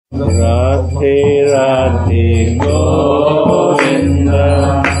Radhe Radhe Govinda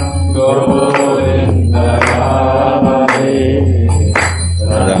Govinda Radhe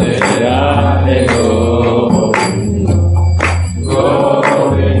Radhe Radhe Govinda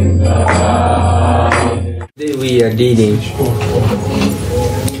Govinda Radhe. Today we are reading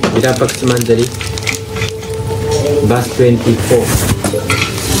Vilapa Kusumanjali, verse 24.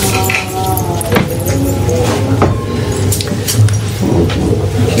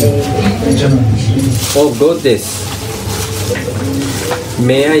 Oh goddess,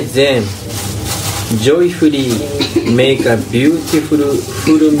 may I then joyfully make a beautiful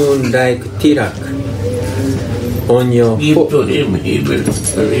full moon like Tilak on your Give to him, he will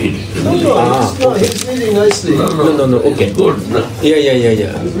read. No, he's reading nicely. No, okay. Good. No. Yeah.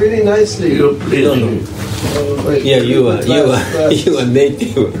 He's reading nicely. You please. No. Wait, Yeah, you are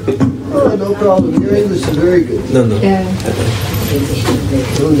native. Oh, no problem. Your English is very good. No. Yeah.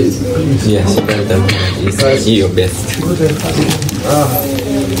 Don't need it. Yes, it's your best. Ah,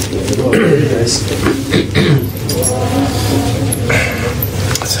 well, very nice.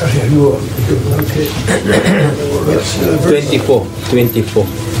 Sorry, you are. Okay. Which, verse? 24.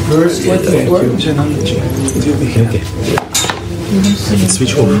 Verse 24? Okay.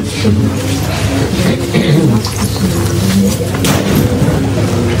 Switch off.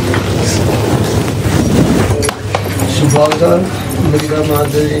 Subhata, Mrida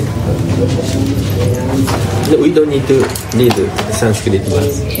Madhuri. No, we don't need to read the Sanskrit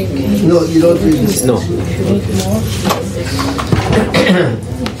words. No, you don't read this. No.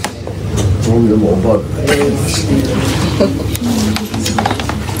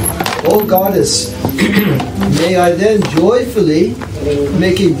 O goddess, may I then joyfully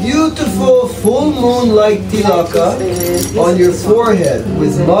make a beautiful full moon like tilaka on your forehead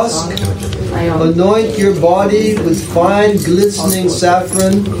with musk, anoint your body with fine glistening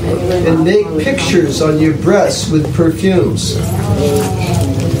saffron, and make pictures on your breasts with perfumes.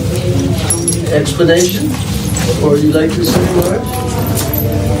 Explanation? Or you like to say what?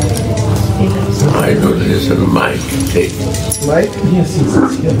 I don't listen, Mike. Take. Mike?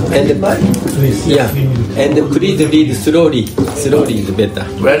 And please read slowly. Slowly is better.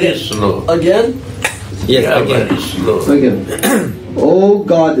 Very slow. Again? Yes, Yeah, again. very slow. Again. O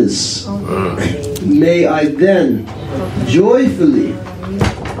goddess, may I then joyfully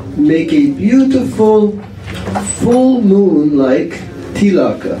make a beautiful full moon like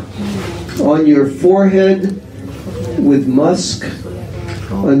tilaka on your forehead with musk,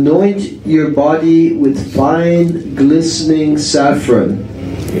 anoint your body with fine glistening saffron.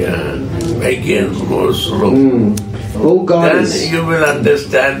 Yeah, again more slow. O goddess. Then you will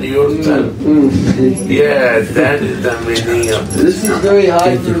understand yourself. Yeah, that is the meaning of this. This is very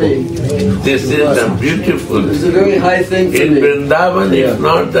high for me. This is the beautiful. This is a very high thing for In me. Vrindavan, if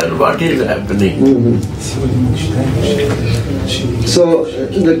not, then what is happening? So,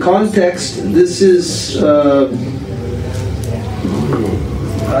 the context, this is,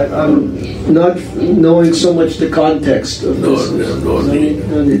 I'm not knowing so much the context of this. No need.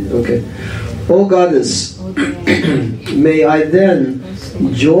 No need. Okay. O goddess, may I then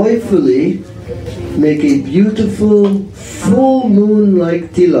joyfully make a beautiful full moon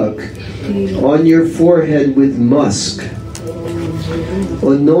like tilak on your forehead with musk.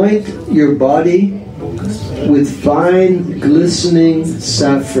 Anoint your body with fine glistening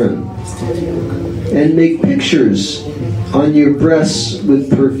saffron and make pictures on your breasts with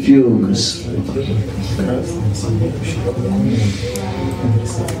perfumes.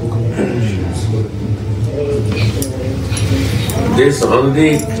 This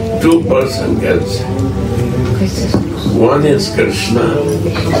only two persons can say. One is Krishna,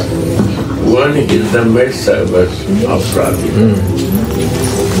 one is the maid servant of Radha.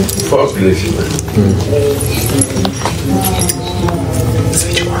 For Krishna.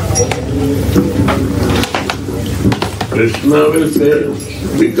 Krishna will say,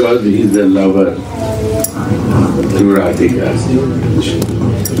 because he is a lover to Radhika.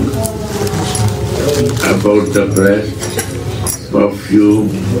 About the breast, perfume,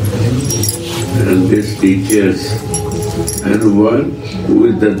 and this teaches. And one who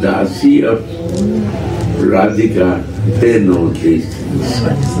is the dasi of Radhika, they know these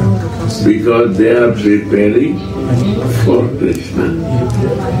things. Because they are preparing for Krishna.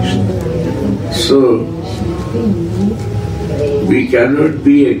 So, we cannot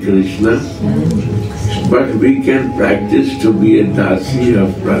be a Krishna, but we can practice to be a dasi of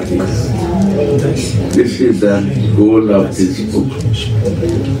Radhika. This is the goal of this book.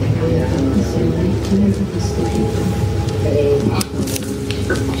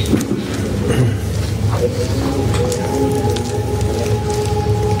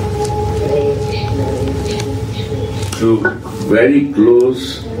 to very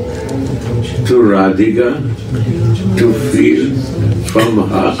close to Radhika to feel from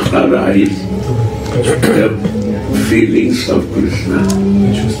her eyes the feelings of Krishna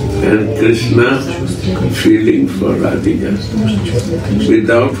and Krishna feeling for Radhika.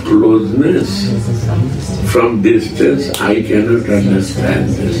 Without closeness, from distance, I cannot understand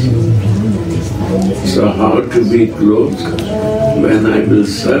this. So how to be close? When I will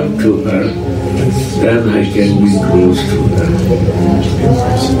serve to her, then I can be close to her.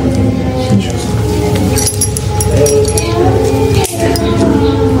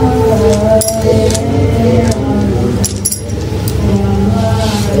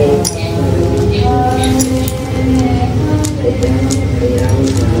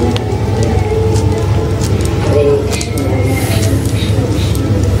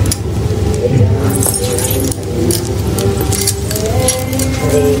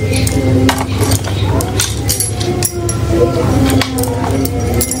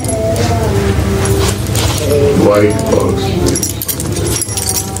 White box.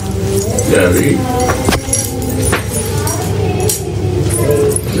 Gary.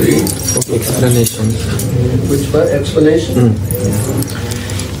 Explanation. Which part? Explanation?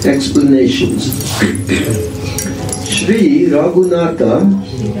 Explanations. Sri Raghunatha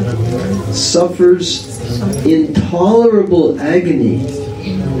suffers intolerable agony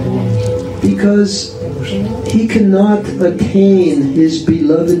because he cannot attain his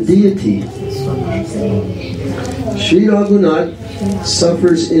beloved deity. Sri Raghunath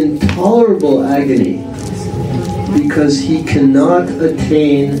suffers intolerable agony because he cannot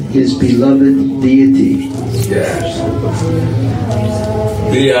attain his beloved deity. Yes.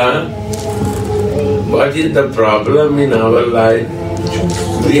 What is the problem in our life?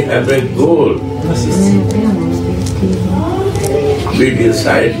 We have a goal. We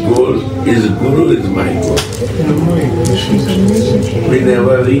decide goal is Guru is my goal. We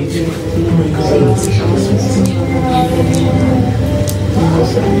never reach.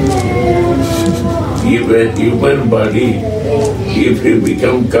 Even human body, if you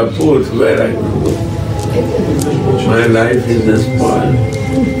become kaput, where I will go? My life is a spoil.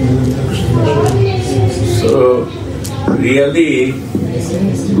 So, really,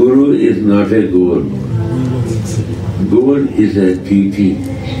 Guru is not a goal. Goal is a deity,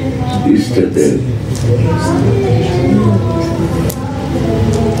 Ishtadev.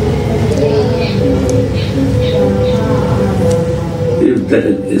 If the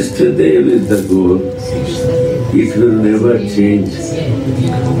Ishtadev is the goal, it will never change.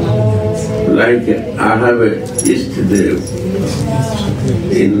 Like I have a Ishtadev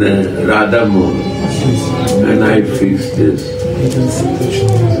in Radha Mohan, and I fix this.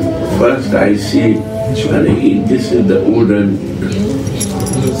 First I see, this is the wooden,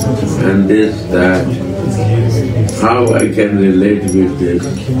 and this, that, how I can relate with this.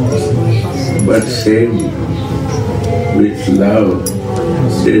 But same with love,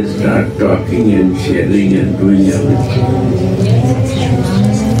 they start talking and sharing and doing everything.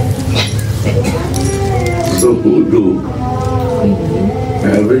 So who do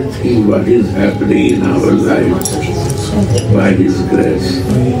everything what is happening in our lives by His grace.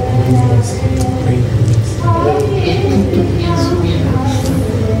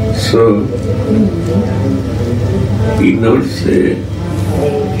 So he not say,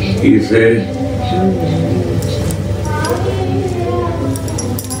 he said,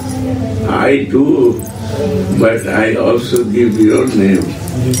 I do, but I also give your name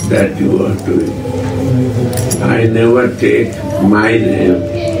that you are doing. I never take my name,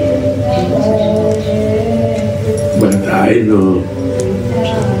 but I know,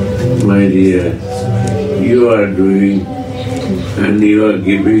 my dear, you are doing and you are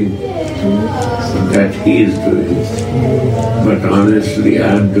giving that he is doing. But honestly,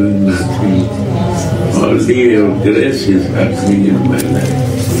 I am doing nothing. Only your grace is happening in my life.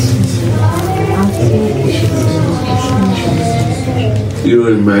 You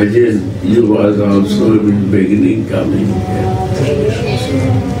imagine you was also in beginning coming here.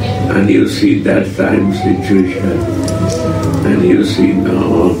 And you see that time situation. And you see now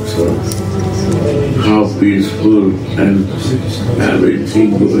also how peaceful and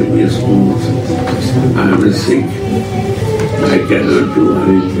everything going smooth. I am sick. I cannot do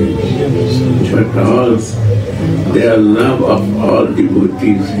anything. But all their love of all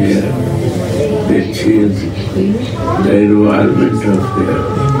devotees here, they change the environment of there.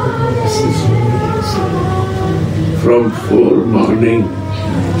 From 4 morning,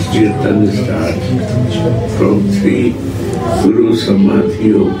 Kirtan starts. From 3, Guru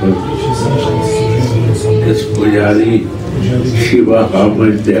Samadhi open. This Pujari, Shiva, how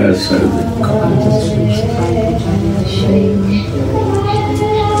much they are serving.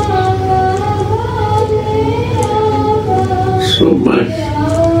 much,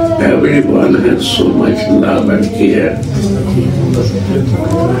 everyone has so much love and care.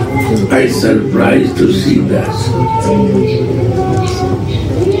 I surprised to see that.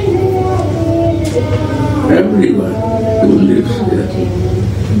 Everyone who lives here.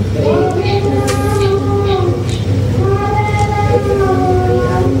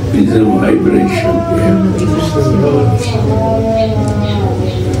 Is a vibration here.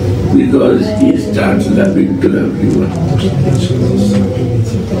 Because he starts loving to everyone.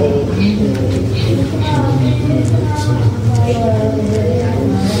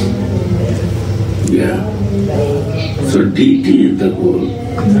 Yeah. So deity is the goal.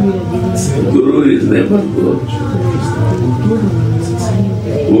 Guru is never goal.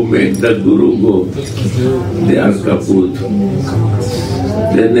 Who make the Guru go? They are kaput.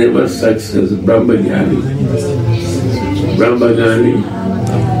 They never success. Brahmajnani. Brahmajnani,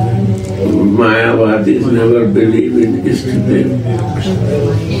 Mayavadis never believe in Ishtadev.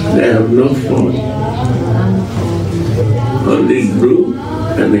 They have no form. Only Guru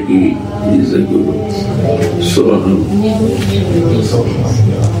and he is a Guru. Soham.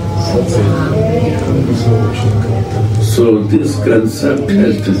 So this concept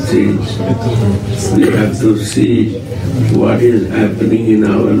has to change. We have to see what is happening in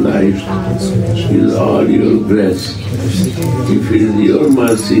our life is all your grace. If your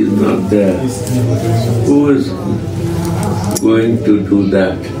mercy is not there, who is going to do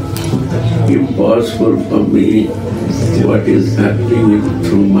that? Impossible for me what is happening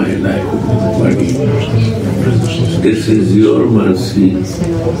through my life. But this is your mercy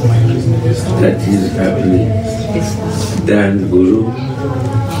that is happening. Then Guru,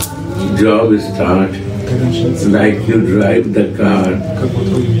 job start like you drive the car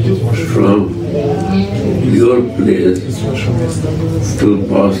from your place to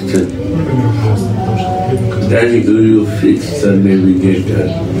Boston. Then you fix the navigator.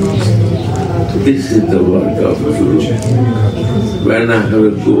 This is the work of Guru. When I have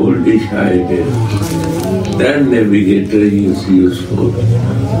a goal decided, then navigator is useful.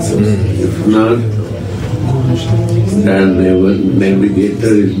 If not, then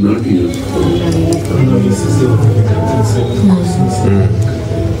navigator is not useful.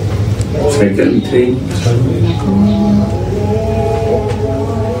 Second thing,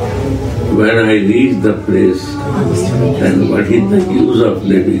 when I reach the place, then what is the use of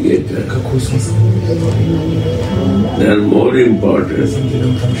navigator? Then more important,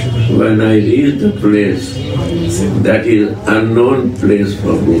 when I reach the place, that is unknown place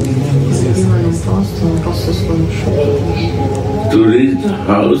for me. To reach the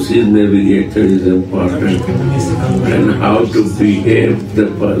house is navigator is important, and how to behave the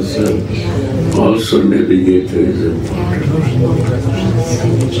person also navigator is important.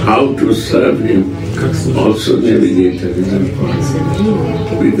 How to serve him also navigator is important.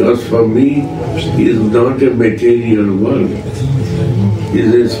 Because for me, he is not a material world, he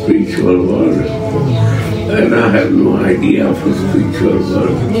is a spiritual world. And I have no idea of a spiritual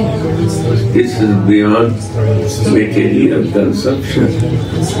world. This is beyond material consumption.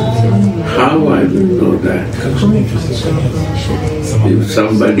 How I will know that? If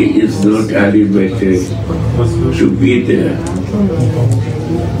somebody is not animated to be there,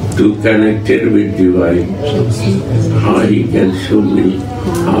 to connect with divine, how he can show me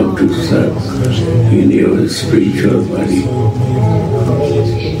how to serve in your spiritual body.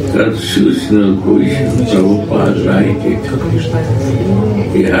 Constitutional position, Prabhupada write it.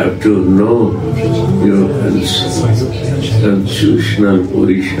 You have to know your constitutional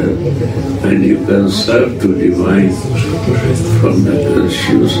position and you can serve to divine from the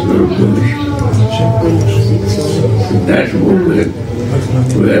constitutional position. That moment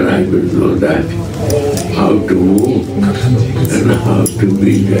where I will know that, how to move and how to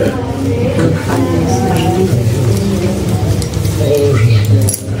be there.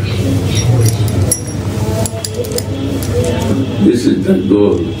 This is the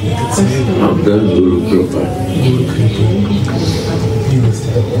goal of the Guru Kripa.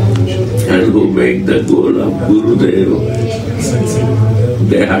 And who make the goal of Guru Deva,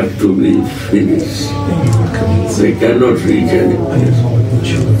 they have to be finished. They cannot reach any place.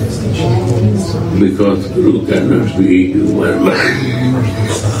 Because Guru cannot be human mind.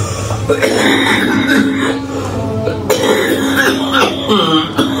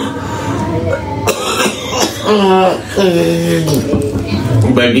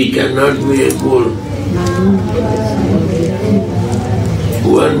 But he cannot be a good.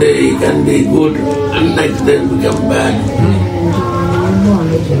 One day he can be good and next day become bad.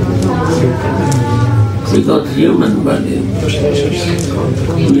 Because human body,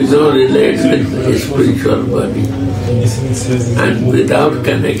 we don't relate with the spiritual body. And without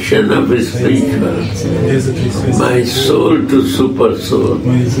connection of spiritual, my soul to super soul,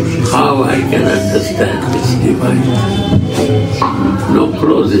 how I can understand this divine? No,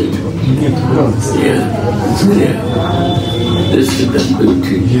 close it. Yeah. This is the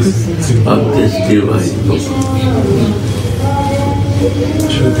beauty of this divine book.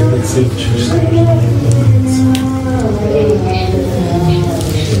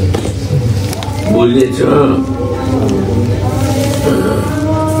 বুঝেছো?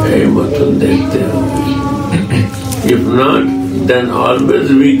 এই মতন দেখতে হবে। If not, then always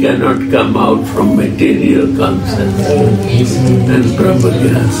we cannot come out from material concepts and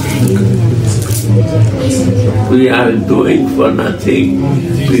propaganda. We are doing for nothing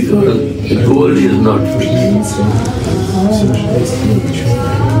because the goal is not fixed.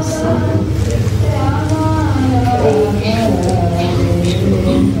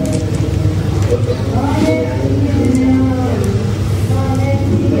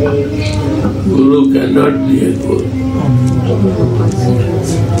 Guru cannot be a goal.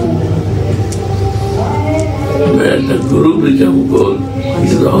 Where the Guru becomes goal,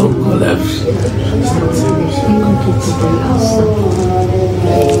 is all collapse.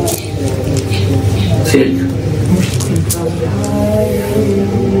 Check.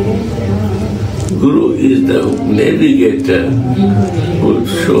 Guru is the navigator who will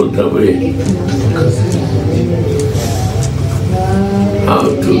show the way. How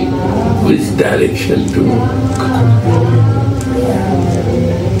to, which direction to move.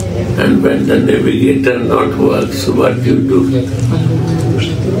 And when the navigator not works, what you do?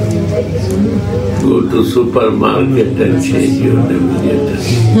 Go to supermarket and change your navigator.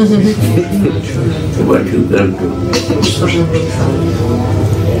 What you can do?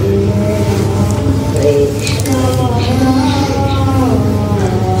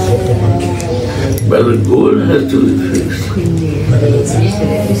 But the goal has to be fixed.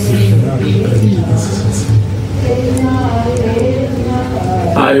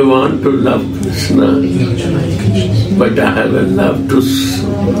 I want to love Krishna, but I have a love to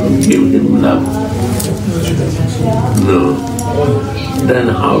give him love. No. Then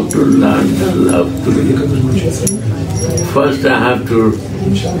how to learn the love to give? First I have to,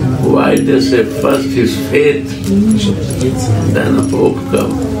 why they say first is faith, then hope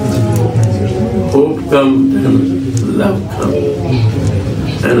comes. Hope comes, then love comes.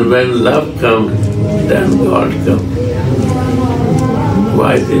 And when love comes, then God comes.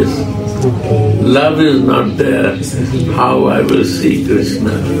 Why this? Love is not there. How I will see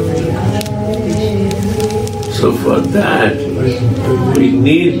Krishna? So for that, we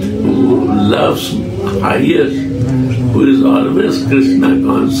need who loves highest, who is always Krishna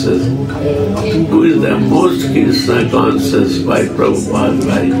conscious, who is the most Krishna conscious by Prabhupada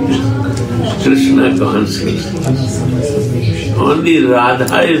like this. Krishna conscious. Only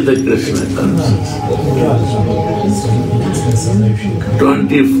Radha is the Krishna conscious.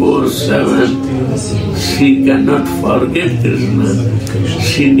 24/7, she cannot forget Krishna.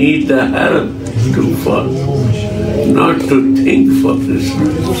 She needs the help to fall, not to think for Krishna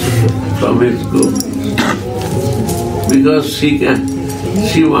from his gopis. Because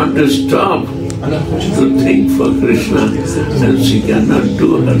she wants to stop to think for Krishna and she cannot do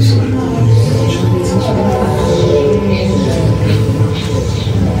herself.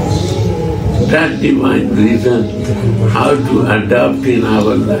 That divine reason, how to adopt in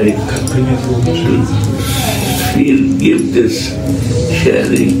our life, to give this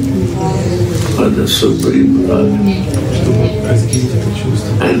sharing for the Supreme Lord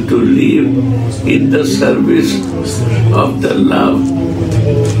and to live in the service of the love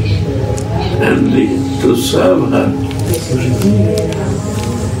and to serve her.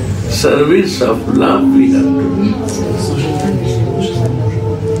 Service of love we have to do.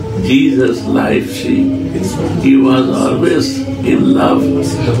 Jesus' life, he was always in love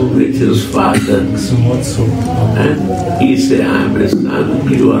with his father. And he said, I am a son,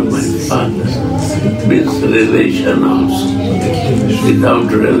 you are my father. Means relation also. Without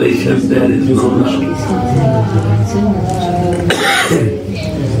relation there is no love.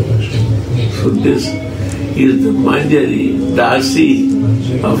 So this is the Manjari, Dasi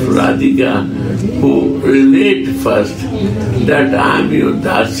of Radhika, who relate first that I am your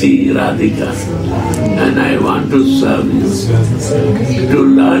Dasi Radhika and I want to serve you, to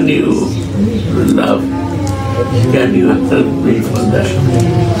learn you love. Can you help me for that?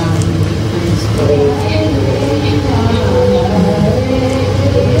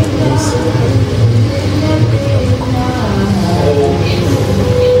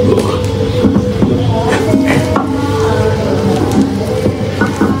 Go on.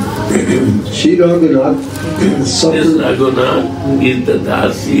 Raghunath This Raghunath is the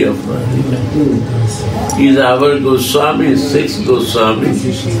Dasi of Radhika. He is our Goswami, sixth Goswami.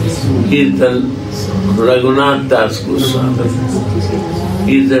 He is the Raghunath Das Goswami.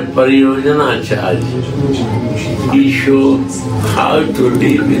 He is a Pariyojana Acharya. He shows how to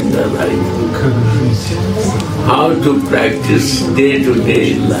live in the life, how to practice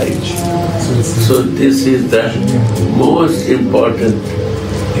day-to-day life. So this is the most important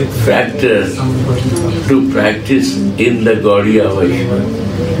factor to practice in the Gaudiya Vaishnava.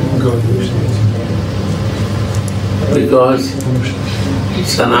 Because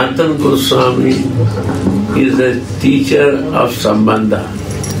Sanatana Goswami is a teacher of Sambandha,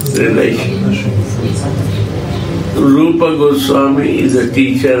 relation. Rupa Goswami is a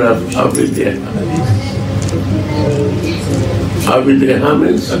teacher of Avidya. Avidya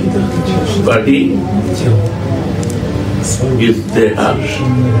means body is Deha,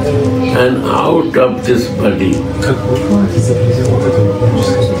 and out of this body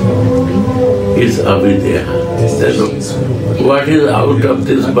is Avidya. Then what is out of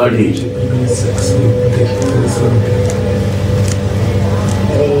this body?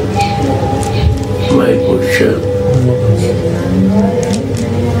 My question.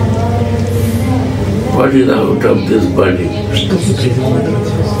 What is out of this body?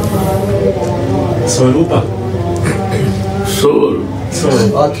 Swarupa. Soul.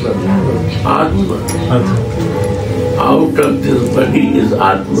 Atma. Atma. Out of this body is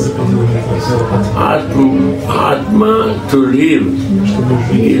Atma. Atma to live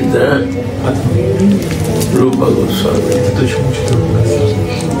is the Rupa Goswami.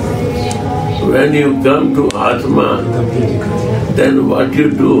 When you come to Atma, then what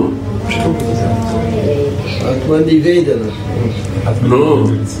you do? Atma Nivedana. No,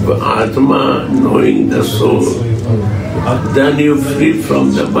 Atma knowing the soul. Then you free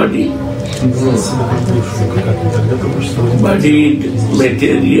from the body. Body,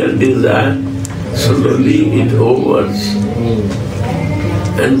 material desire, slowly it overs.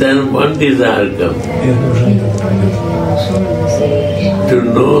 And then one desire comes. To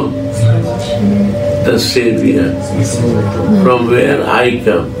know the Savior, from where I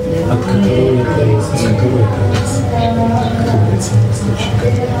come.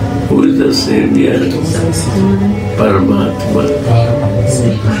 Who is the Savior? Paramatma.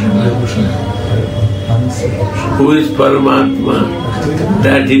 Who is Paramatma?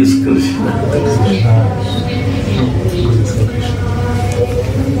 That is Krishna.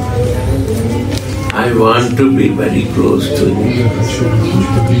 I want to be very close to you.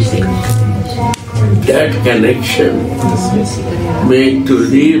 That connection make to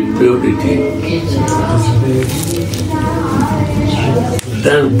live purity.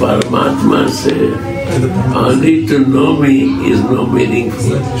 Then Paramatma says, only to know me is no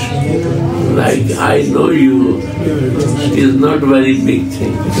meaningful. Like I know you is not very big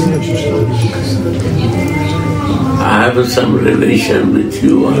thing. I have some relation with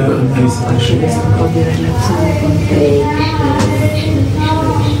you or not.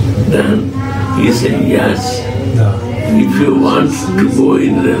 Then he said, yes. If you want to go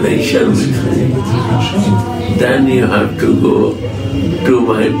in relation with me, then you have to go to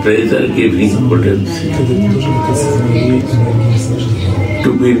my pleasure-giving potency. To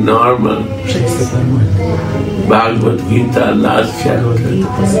be normal. Bhagavad Gita, last chapter,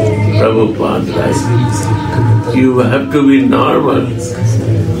 Prabhupada writes, you have to be normal.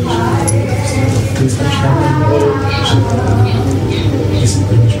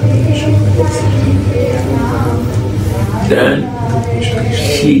 Then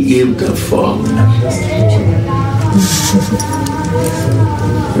she gave the form.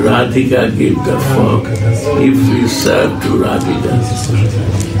 Radhika gave the form. If we serve to Radhika,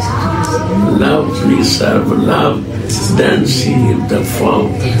 love, we serve love, then she gave the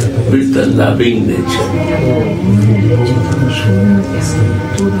form with the loving nature.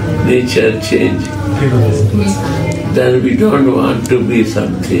 Nature change. Then we don't want to be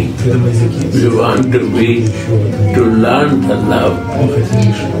something. We want to learn the love,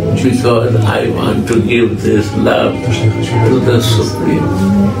 because I want to give this love to the Supreme.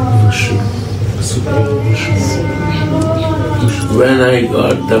 When I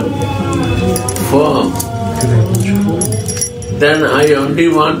got the form, then I only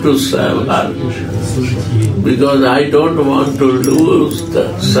want to serve her, because I don't want to lose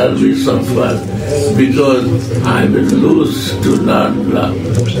the service of her, because I will lose to learn love.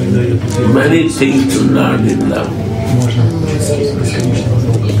 Many things to learn in love.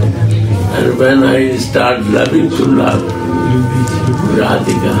 And when I start loving to love,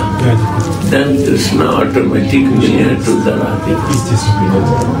 Radhika, then Krishna automatically enters the Radhika.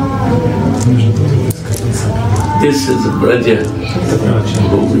 This is Braja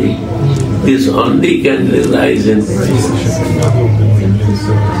Bhumi. This only can realize in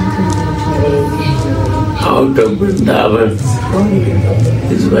out of Vrindavan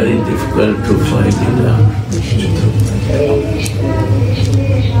is very difficult to find it out.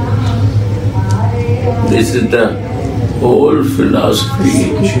 This is the whole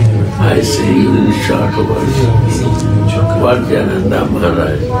philosophy, I say in short words. What Jayananda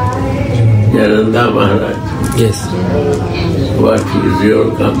Maharaj? Jayananda Maharaj. Yes. What is your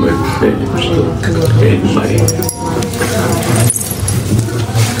comment? Take mine.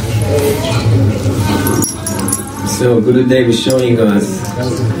 So Gurudev is showing us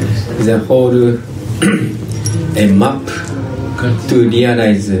the whole a map to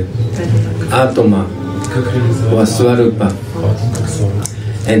realize Atma or Swarupa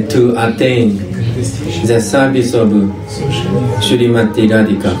and to attain the service of Srimati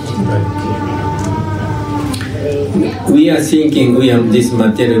Radhika. We are thinking we are this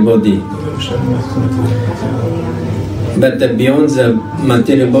material body, but beyond the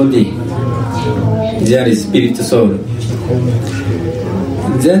material body, there is spirit soul.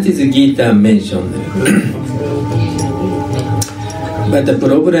 That is Gita mentioned. But the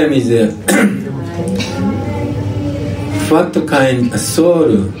problem is what kind of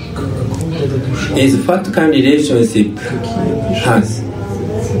soul is what kind of relationship has,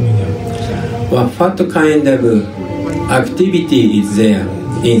 or what kind of activity is there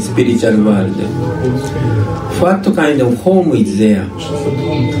in spiritual world, what kind of home is there.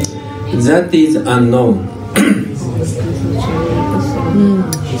 That is unknown.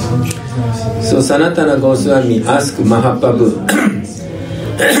 So Sanatana Goswami asked Mahaprabhu,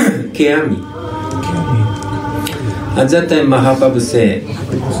 Kiyami. At that time Mahaprabhu said,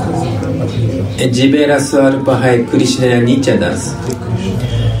 Jivera Swarupa Hai Krishna Nichadas.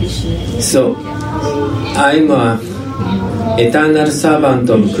 So I'm an eternal servant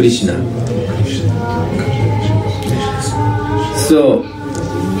of Krishna. So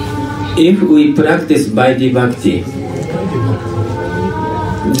if we practice Vaidhi Bhakti,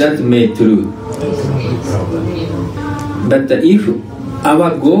 that may be true. But if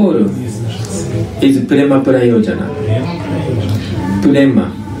our goal is Prema Prayojana,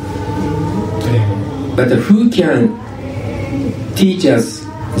 Prema, but who can teach us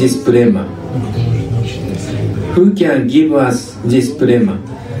this Prema? Who can give us this Prema?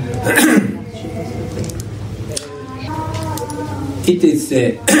 It is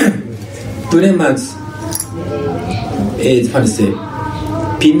Prema's is how to say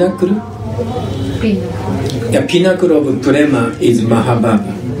pinnacle. The pinnacle of Prema is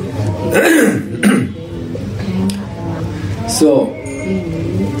Mahababa. So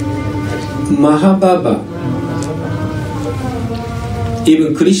Mahababa,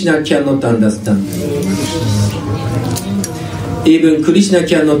 even Krishna cannot understand. Even Krishna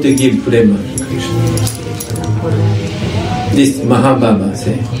cannot give Prema. This Mahababa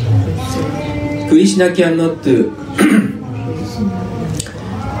say. Krishna cannot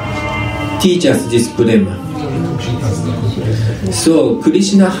teach us this Prema. So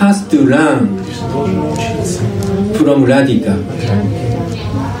Krishna has to learn from Radhika.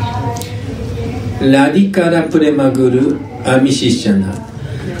 Radhikara Prema Guru Amishishana.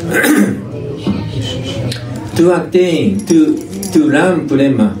 To attain, to learn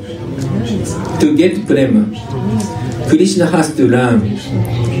Prema, to get Prema, Krishna has to learn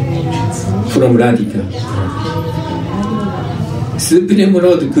from Radhika. Supreme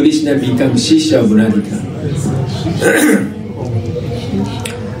Lord Krishna becomes Shishya of Radhika.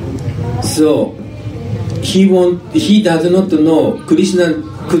 So he does not know, Krishna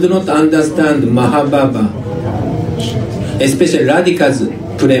could not understand Mahababa, especially Radhika's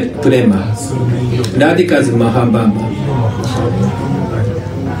Prema, Radhika's Mahababa.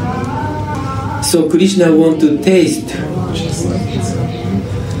 So Krishna wants to taste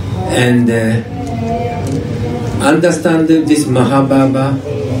and understand this Mahababa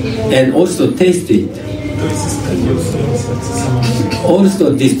and also taste it,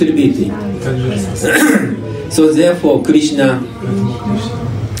 also distribute it. So therefore Krishna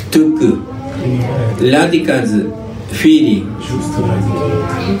took Radhika's feeling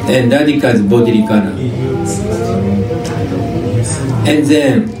and Radhika's bodily color, and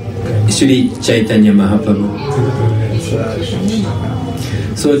then Sri Chaitanya Mahaprabhu.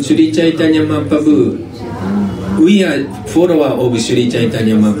 So Sri Chaitanya Mahaprabhu, we are follower of Sri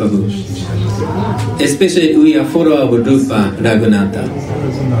Chaitanya Mahaprabhu. Especially we are follower of Rupa Raghunatha.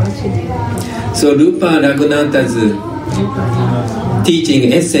 So Rupa Raghunatha's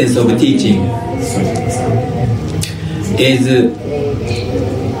teaching, essence of teaching is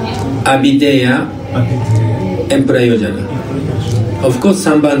avideya and prayojana. Of course,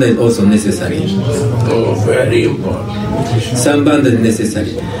 sambandha is also necessary. Oh, very important. Sambandha is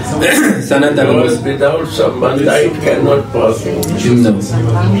necessary. Sanatana was without sambandha it cannot possible. no.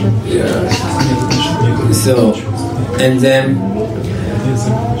 Yeah. So, and then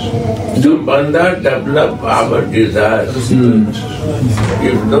Sambandha develop our desire.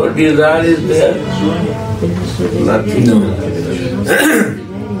 If no desire is there, nothing. no.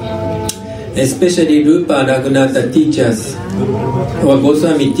 Especially Rupa Raghunatha teachers or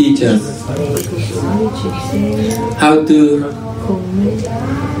Goswami teachers how to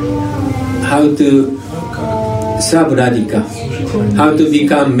serve Radhika, how to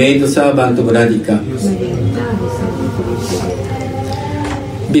become maid servant of Radhika.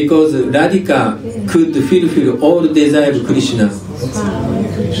 Because Radhika could fulfill all desire of Krishna.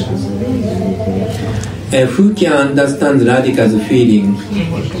 And who can understand Radhika's feeling,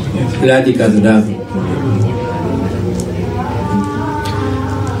 Radhika's love?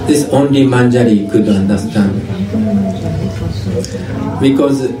 This only Manjari could understand.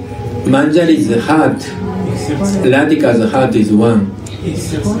 Because Manjari's heart, Radhika's heart is one.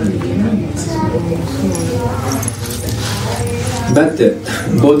 But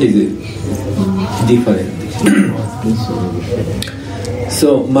both is different.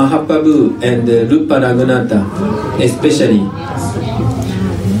 So Mahaprabhu and Rupa Raghunatha, especially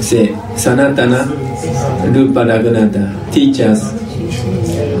say Sanatana, Rupa Raghunatha, teach us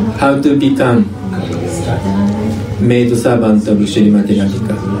how to become maid servant of Srimati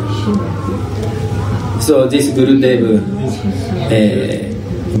Radhika. So this Gurudev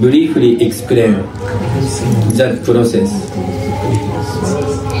briefly explained that process.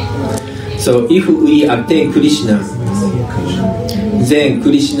 So if we attain Krishna, then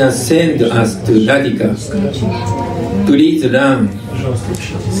Krishna send us to Radhika. Please learn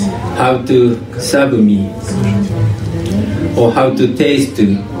how to serve me, or how to taste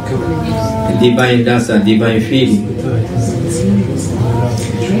divine rasa, divine feeling.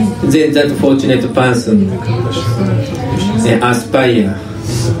 Then that fortunate person aspire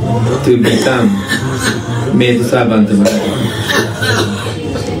to become maid servant of Radhika.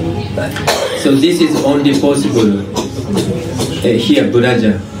 So this is only possible here,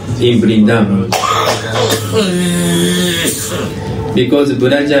 Braja, in Vrindavan. Because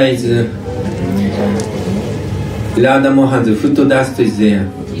Braja is Radha Mohan's foot dust is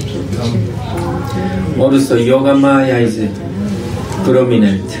there. Also Yoga Maya is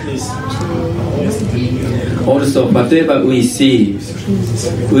prominent. Also whatever we see,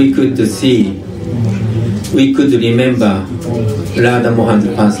 we could remember Radha Mohan's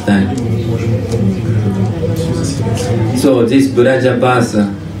pastime. So this Braja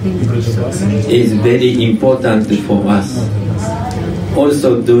Bhasa is very important for us.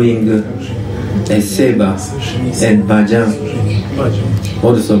 Also doing seva and bhajan,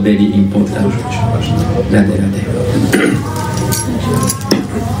 also very important. Radhe Radhe.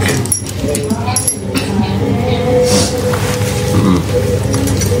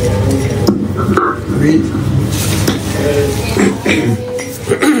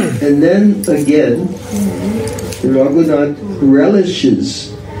 And then again, Raghunath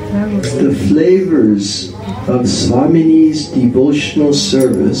relishes the flavors of Swamini's devotional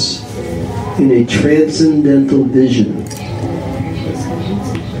service in a transcendental vision.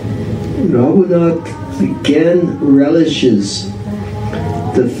 Raghunath again relishes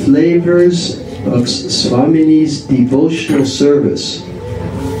the flavors of Swamini's devotional service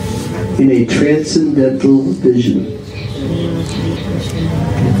in a transcendental vision.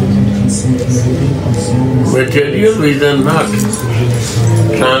 Material vision, not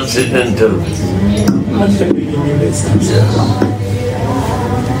transcendental.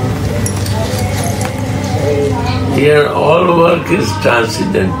 Here all work is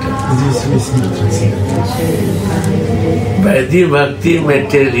transcendental. Vaidhi Bhakti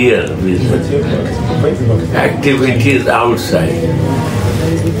material vision, activities outside.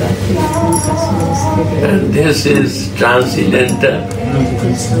 And this is transcendental,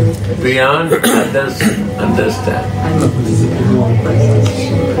 beyond others' understanding.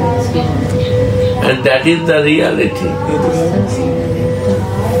 And that is the reality.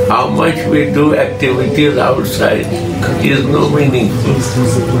 How much we do activities outside is no meaningful.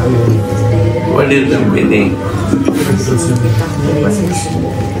 What is the meaning?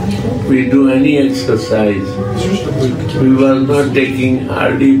 We do any exercise, we were not taking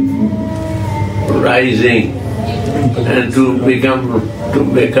early rising and to make up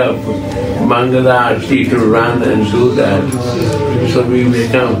Mangala Aarti to run and do that. So we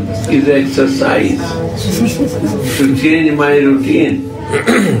become, is exercise. To change my routine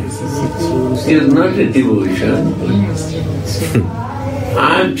is not a devotion.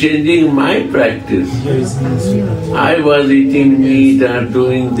 I am changing my practice. I was eating meat or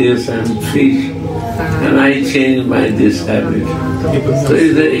doing this and fish, and I changed my this habit. So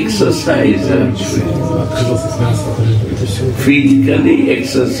it's an exercise actually. Physically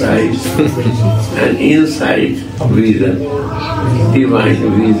exercise and inside vision, divine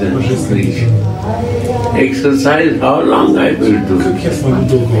vision. Exercise, how long I will do?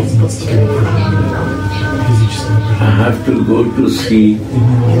 I have to go to see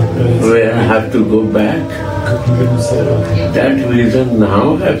where I have to go back. That vision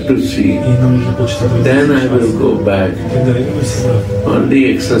now I have to see. Then I will go back.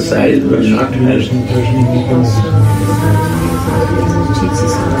 Only exercise will not help.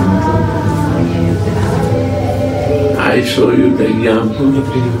 I show you the example.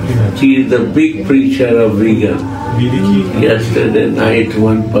 He is the big preacher of vegan. Yesterday night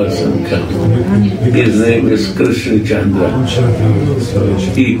one person came. His name is Krishna Chandra.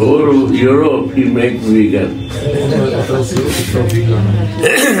 He whole Europe he makes vegan.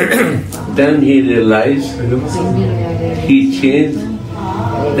 Then he realized he changed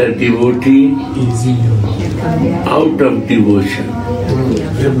the devotee out of devotion.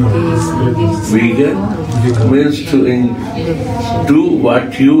 Vegan means to do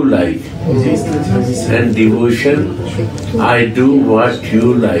what you like, and devotion, I do what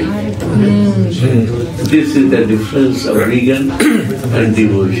you like. This is the difference of vegan and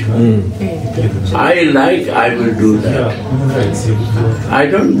devotion. I like, I will do that. I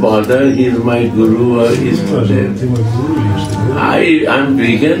don't bother, he is my guru or he is I am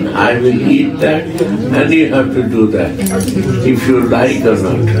vegan, I will eat that, and you have to do that, if you like or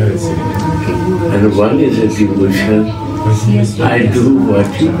not. And one is a devotion, I do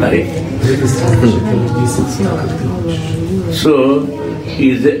what you like. So, he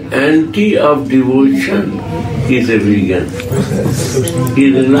is the anti of devotion, he is a vegan. He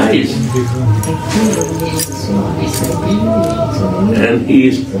realized. And he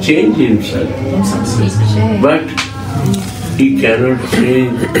is changed himself. But he cannot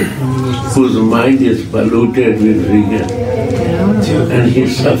change whose mind is polluted with vegan. And he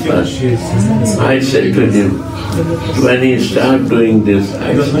suffers. I said to him, when he started doing this,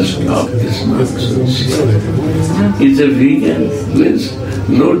 I said, stop this nonsense. He's a vegan, means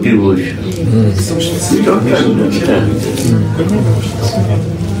no devotion. You don't understand this.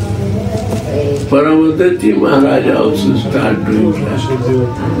 Paramadati Maharaja also started doing that.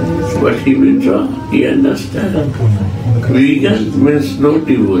 But he withdraw, he understands. Vegan means no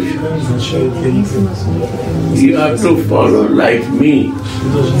devotion. You have to follow like me.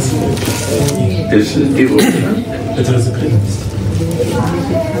 This is devotion.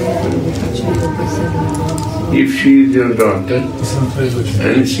 If she is your daughter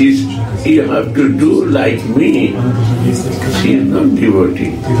and you have to do like me, she is not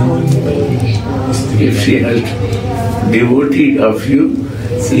devotee. If she has devotee of you,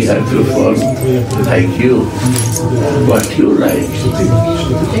 she has to follow like you, what you like.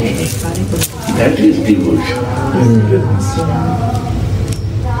 That is devotion.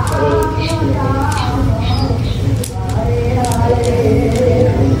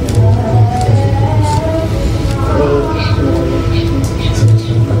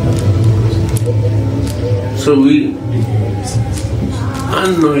 So we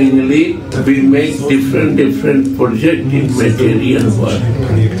unknowingly make different projects in material world,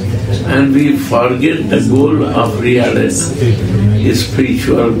 and we forget the goal of reality,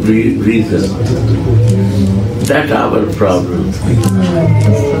 spiritual reason. That's our problem.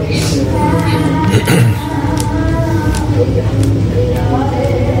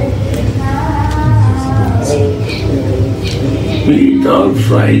 We eat all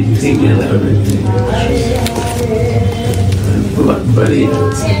fried thing and everything. But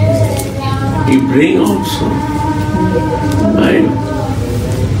he bring also.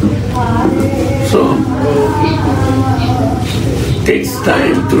 So takes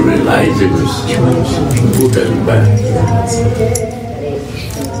time to realize it is good and bad.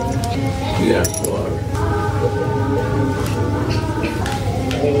 We are poor.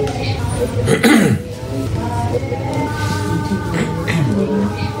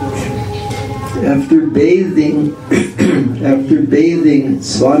 After bathing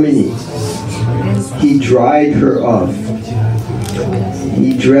Swamini, he dried her off.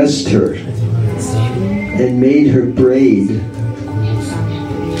 He dressed her and made her braid.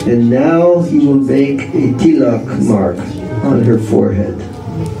 And now he will make a tilak mark on her forehead.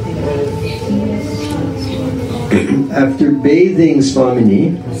 After bathing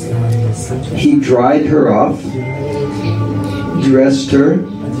Swamini, he dried her off, dressed her,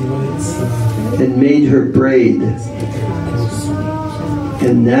 and made her braid.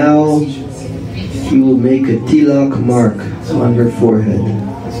 And now he will make a tilak mark on her forehead.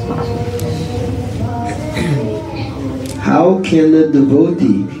 How can a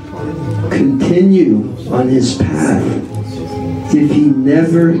devotee continue on his path if he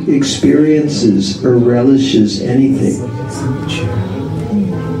never experiences or relishes anything?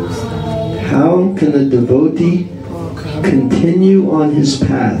 How can a devotee continue on his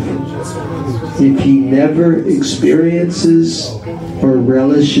path if he never experiences or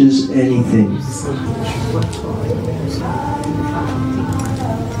relishes anything?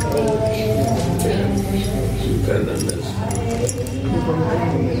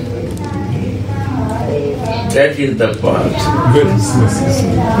 That is the path.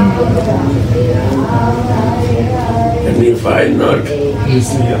 And if I not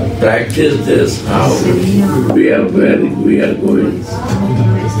practice this, how where we are going?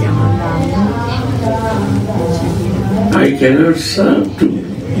 I cannot serve to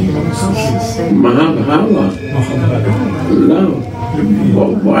Mahabhava, love.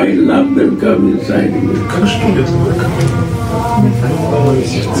 Why love will come inside me?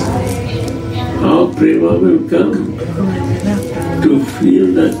 How prema will come to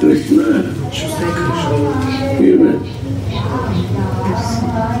feel the Krishna. Even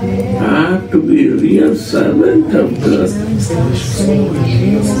I have to be a real servant of the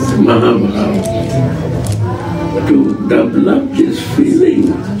Mahabhava, to develop this feeling,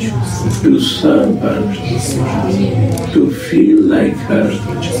 to serve her, to feel like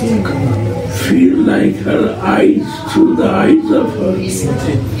her eyes, through the eyes of her,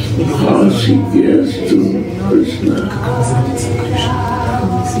 how she cares to Krishna.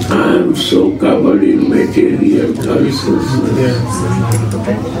 I am so covered in material consciousness,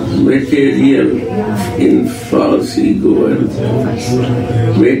 material in false ego and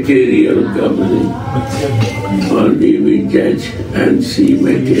material governing. Only we judge and see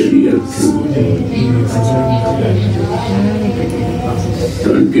material things.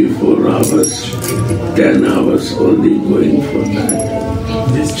 24 hours, 10 hours only going for that.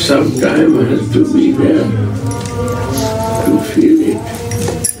 Some time has to be there to feel it.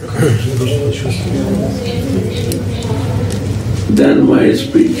 Then my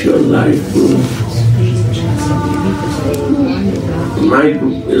spiritual life grows. My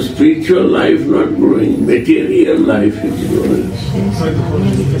spiritual life not growing, material life is growing.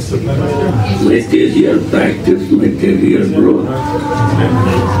 Material practice, material growth.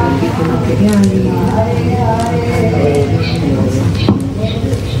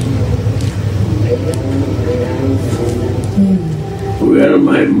 Where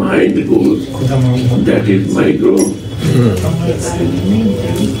my mind goes, that is my growth.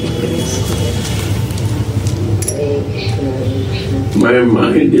 My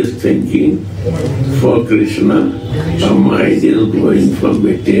mind is thinking for Krishna, my mind is going for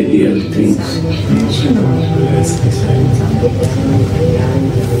material things.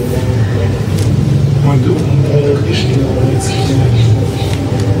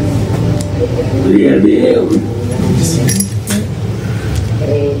 Really,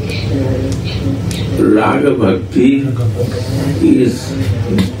 Raga Bhakti is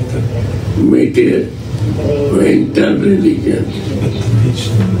mental religion.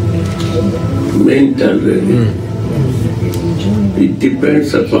 Mental religion. It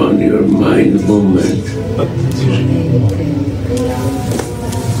depends upon your mind movement.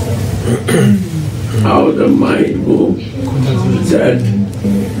 How the mind moves, that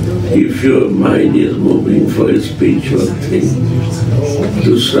if your mind is moving for a spiritual thing,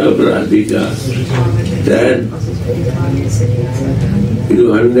 to serve Radhika, then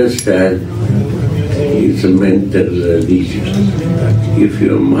you understand it's a mental religion. If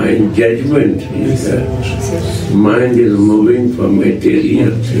your mind judgment is that mind is moving for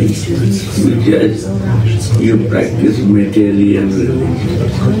material things, you judge, you practice material religion.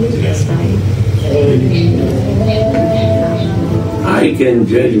 I can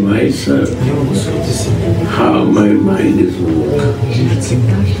judge myself how my mind is moving.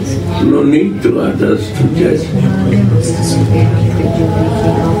 No need to others to judge.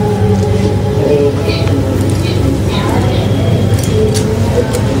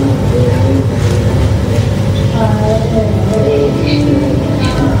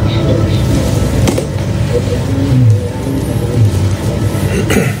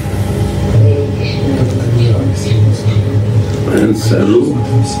 And Sarup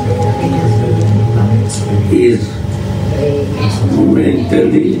is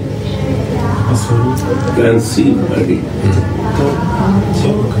mentally conceived body.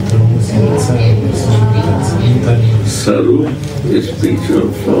 Sarup is spiritual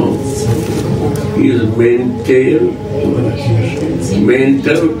form. He is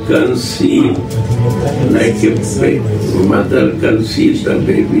mental conceived, like a mother conceives a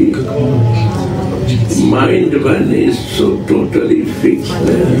baby. Mind one is so totally fixed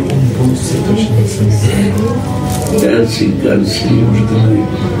there. Dancing conceived.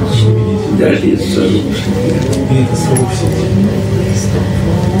 That is Sarup.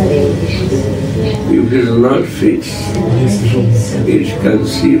 If it is not fixed, its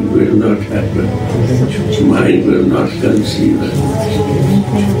conceive will not happen. Mind will not conceive.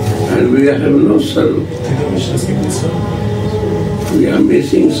 And we have no Sarup. We are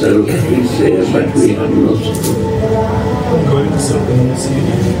missing Sarup, we say, but we have no Sarup.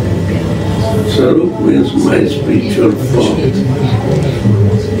 Sarup means my spiritual form.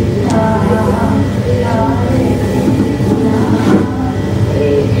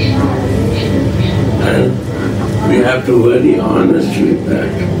 And we have to be very honest with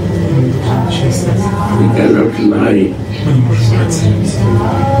that. We cannot lie.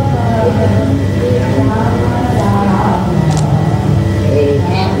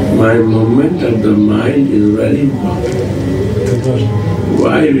 My movement of the mind is very important.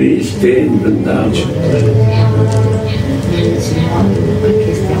 Why we stay in Vrindavan?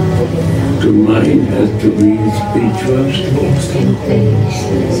 The mind has to be spiritual,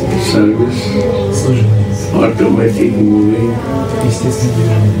 service, automatic moving,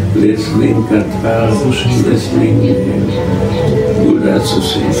 listening katha, listening good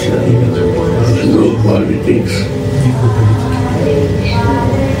association, no politics.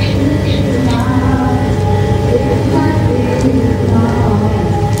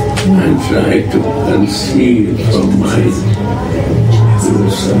 And try to conceive from mind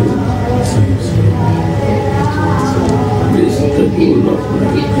yourself. This is the goal of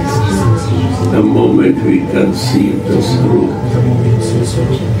life. The moment we conceive the Sarup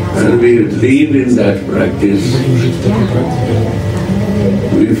and we live in that practice,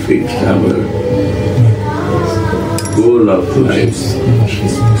 we fix our goal of life.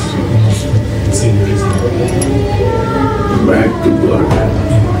 Back to God.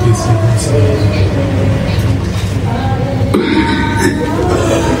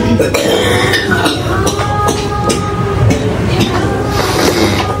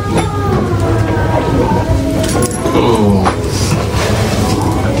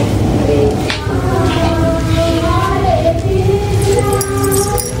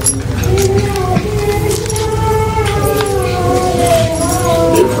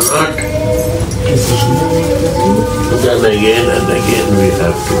 Then again and again we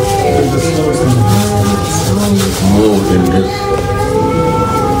have to move in this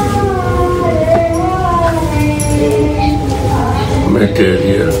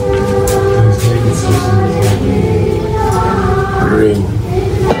material ring.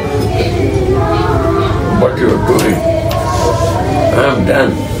 What you are doing? I am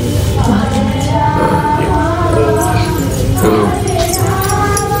done.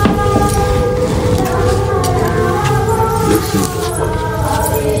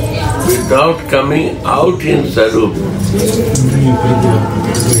 Without coming out in Sarup,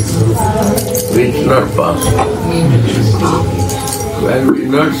 it's not possible. When we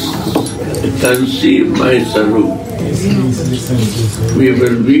not conceive my Sarup, we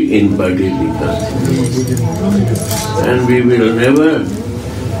will be in Bhagavad. And we will never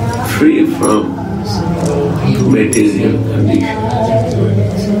free from material condition.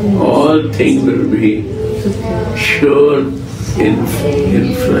 All things will be sure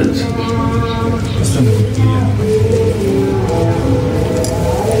influence.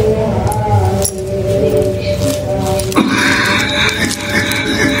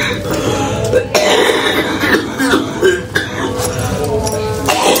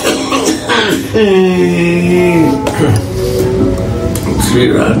 Sri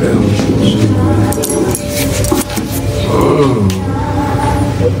Radha.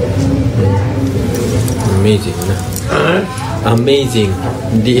 Amazing. Amazing,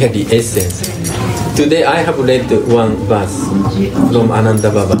 really essence. Today I have read one verse from Ananda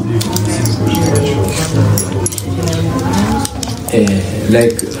Baba.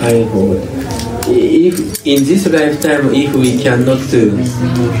 Like I hold. If in this lifetime, if we cannot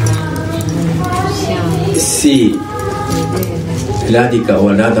see Radhika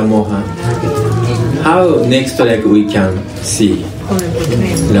or Radha Mohan, how next life we can see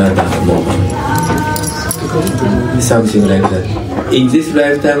Radha Mohan? Something like that. In this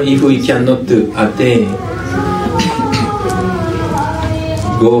lifetime, if we cannot attain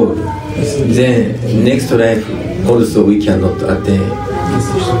goal, then next life also we cannot attain.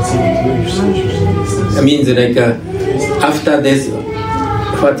 It means like after this,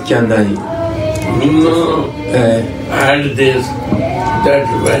 what can I? No, add this, that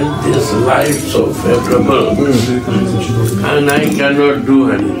when this life so favorable and I cannot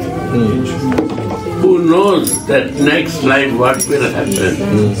do anything. Who knows that next life what will happen?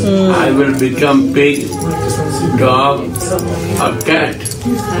 I will become pig, dog, or cat,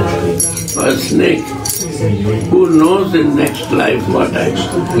 or snake. Who knows in next life what I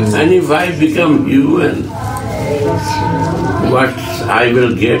will? And if I become human, what I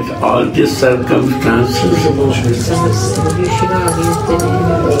will get, all these circumstances.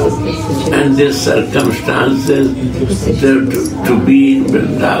 And these circumstances, to be in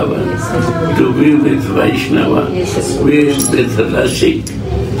Vrindavan, to be with Vaishnava, be with Rasik,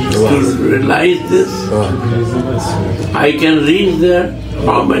 to realize this, I can reach there.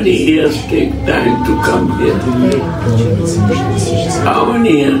 How many years take time to come here? How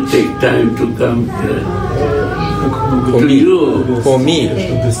many years take time to come here? For me,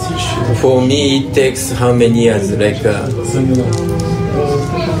 it takes how many years? Like,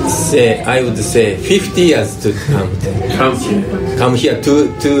 I would say 50 years to come here to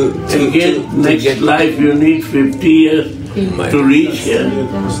again. Next life you need 50 years to reach here.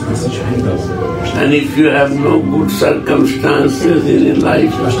 And if you have no good circumstances in your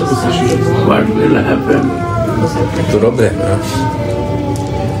life, what will happen? Problem.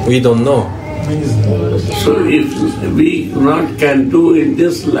 We don't know. So if we not can do in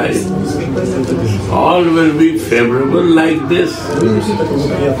this life, all will be favorable like this.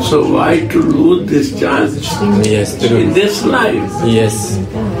 So why to lose this chance? Yes, true. In this life? Yes.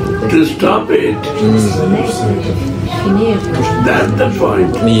 To stop it. That's the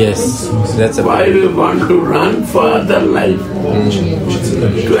point. Yes, that's a why we want to run for other life,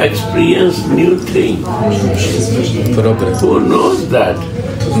 to experience new things. Problem. Who knows that?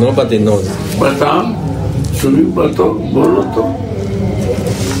 Nobody knows. बताओ, तुम्ही बताओ, बोलो तो,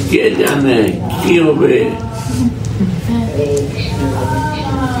 के जाने की होबे?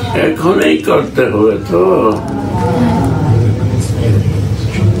 एखो नहीं करते हुए तो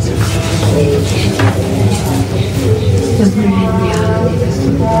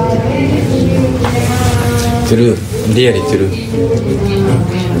True, really true.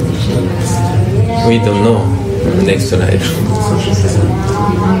 We don't know next life.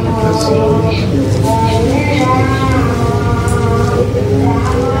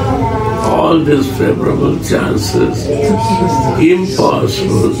 All these favorable chances,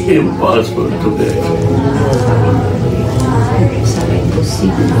 impossible to get.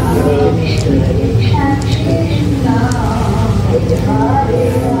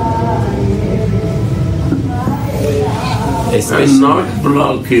 And not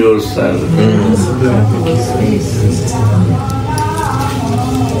block yourself.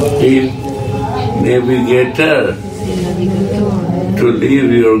 If navigator to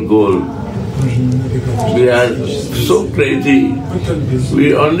leave your goal. We are so crazy.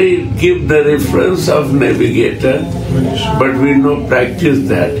 We only give the reference of navigator, but we don't practice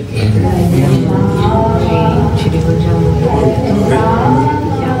that.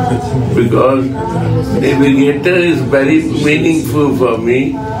 Because navigator is very meaningful for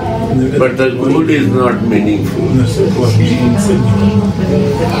me, but the goal is not meaningful.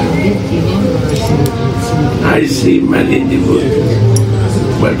 I see many devotees,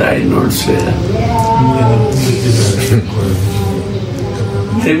 but I not share.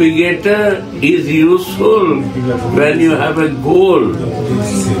 Navigator is useful when you have a goal.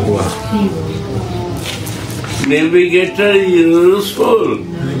 Navigator is useful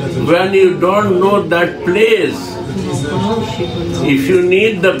when you don't know that place. If you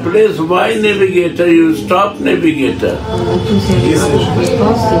need the place, why navigator? You stop navigator.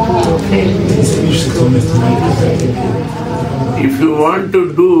 If you want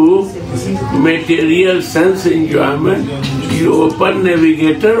to do material sense enjoyment, you open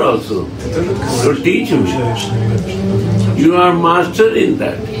navigator also to teach me. You are master in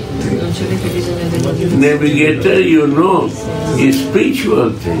that. Navigator, you know, is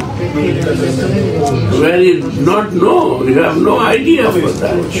spiritual thing. When you not know, you have no idea for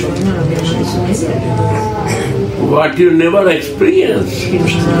that. What you never experienced.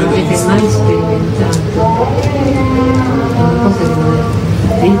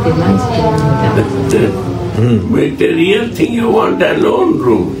 Material thing you want alone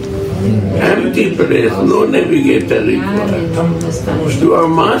room. Empty place, no navigator required. You are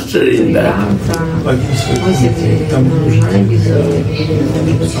master in that.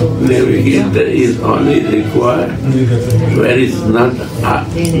 Navigator is only required where is not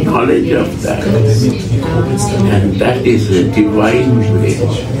knowledge of that. And that is a divine way.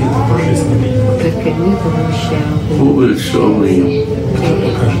 Who will show me?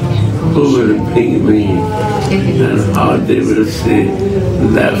 Who will bring me? And how they will say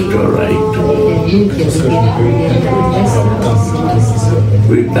left or right.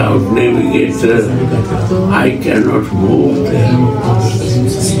 Without navigator, I cannot move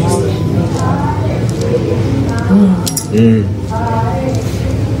there.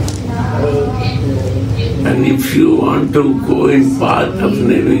 And if you want to go in path of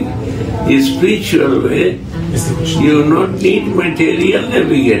the spiritual way, you don't need material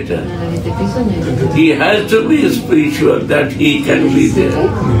navigator. He has to be spiritual that he can be there.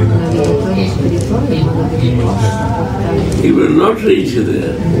 He will not reach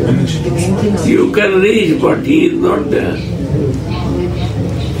there. You can reach, but he is not there.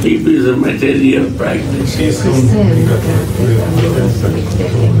 He is a material practice.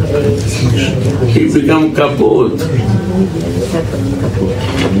 He become kaput.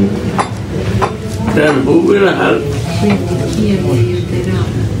 Then who will help?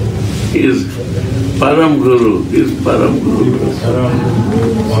 His Param Guru,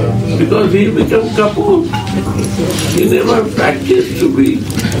 because he become kaput. He never practiced to be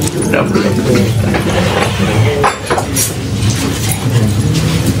double.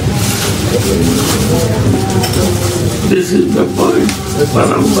 This is the point,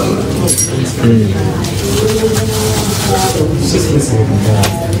 parampara.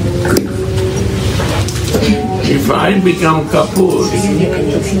 If I become kaput,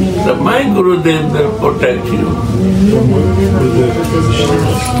 my Gurudev will protect you.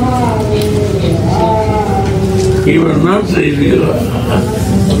 He will not reveal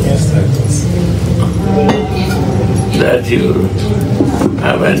that you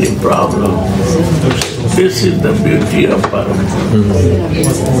have any problem. This is the beauty of parampara.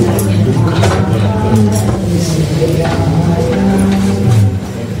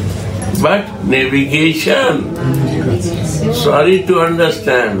 But navigation, sorry to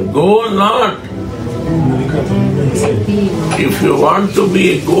understand, go not. If you want to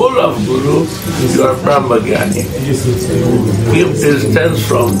be a goal of Guru, you are Brahmagyani. Keep distance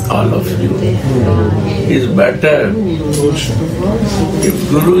from all of you. It's better. If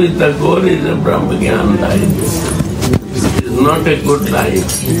Guru is the goal, it's a Brahmagyan life. It's not a good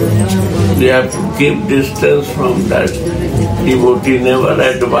life. We have to keep distance from that. Devotee never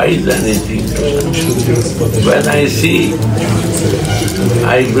advise anything. When I see,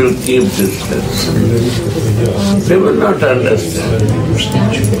 I will keep distance. They will not understand.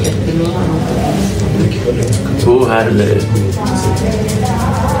 Who has a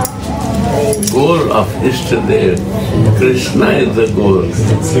goal of Ishtadev, Krishna is the goal,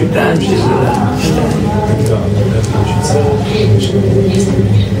 then they will understand.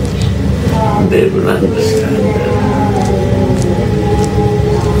 They will understand that.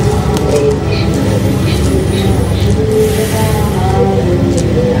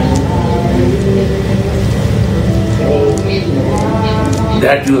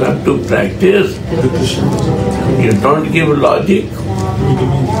 That you have to practice. You don't give logic.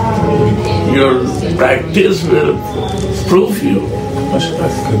 Your practice will prove you.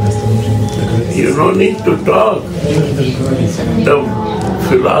 You don't need to talk. The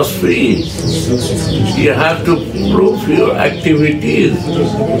philosophy, you have to prove your activities.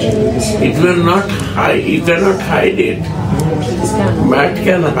 It will not hide, you cannot hide it. Mat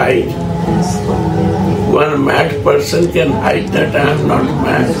can hide. One mad person can hide that I am not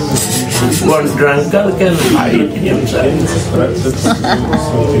mad. One drunkard can hide himself.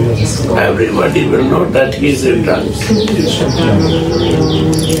 Everybody will know that he is a drunk.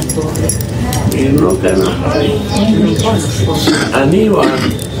 You know, cannot hide. Anyone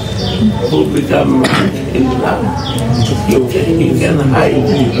who becomes mad in love, he can hide.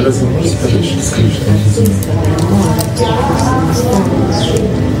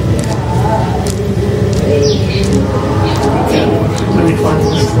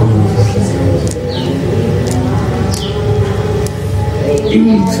 You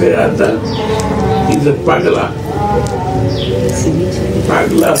will say Radha is a pagla.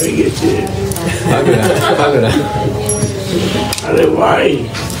 Pagla ho geche. Pagla. Are why?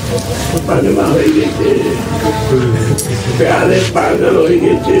 Pagla ho geche. Pyare pagal ho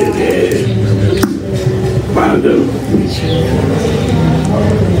geche re. Pagal.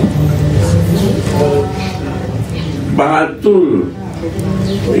 Bahatur.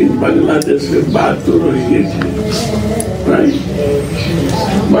 In Bangladesh, Batur, right?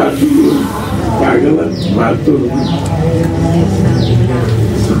 Batur, Pagala, Batur.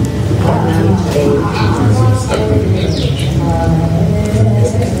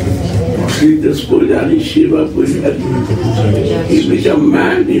 See this Pujari, Shiva Pujari, he became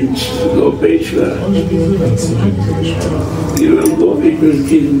mad in Gopeshwara. You will go, it will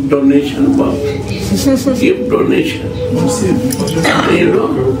give donation box. Give donation. You know,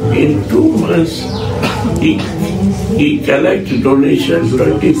 in 2 months, he collected donation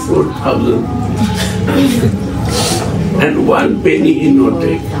 24,000. And 1 penny he not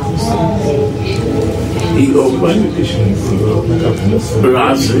take. He opened,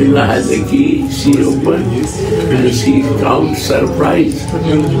 Rasrila has a key, she opened, and she count surprise,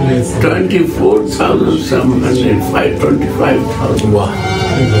 24,705, 25,000. Wow.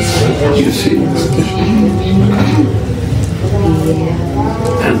 You see?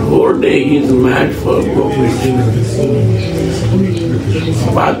 And whole day he is mad for Gopi.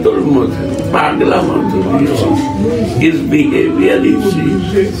 Batul Mother, Pagla Mother, you see? His behavior, you see?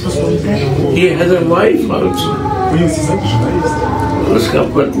 He has a wife also. उसका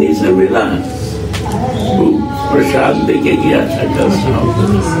पत्नी से मिला, वो प्रसाद लेके गया था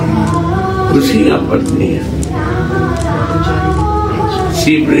उसी का पत्नी है.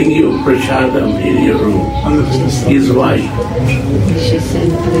 She bring you prasadam in your room. His wife.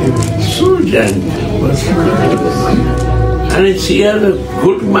 So gentle. And she has a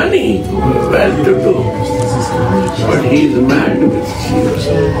good money, well to do. But he is mad with Shiva.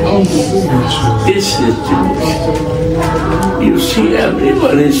 This is devotion. You see,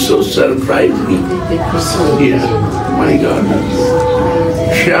 everyone is so surprising. Yeah, my God.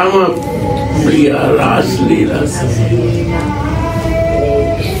 Shyama Priya Ras Leela.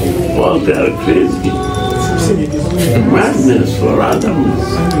 All they are crazy. Madness for Radha.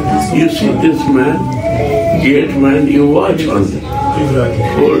 You see this man, gate man, you watch on him.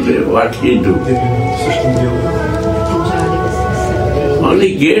 Whole day what he do.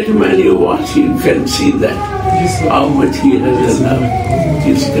 Only gate man you watch, you can see that. How much he has love.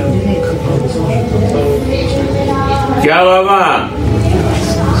 He's coming. Kya Baba?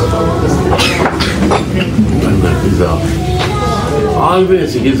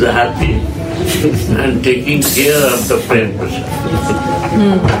 Always he is happy and taking care of the prem prasad.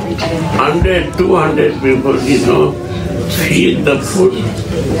 100, 200 people, feed the food,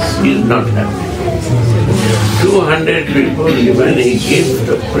 he is not happy. 200 people, when he gives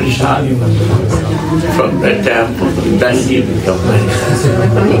the prasad from the temple, then he becomes very happy.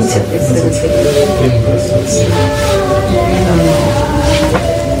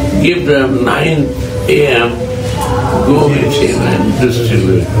 Give them 9 a.m. Go with him and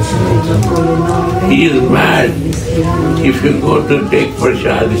distribute. He is mad. If you go to take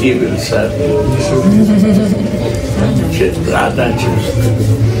prasad, he will serve you. Radha,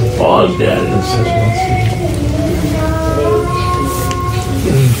 all they are in service.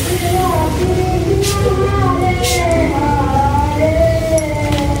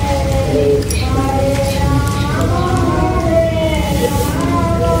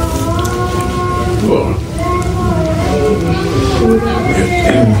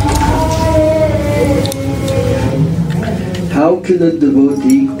 How can a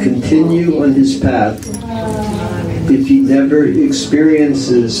devotee continue on his path if he never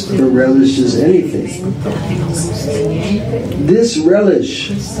experiences or relishes anything? This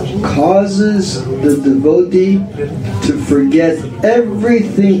relish causes the devotee to forget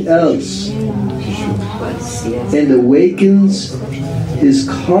everything else and awakens his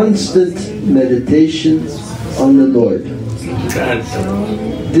constant meditation on the Lord.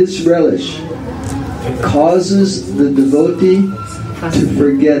 This relish causes the devotee to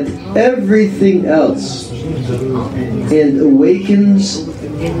forget everything else and awakens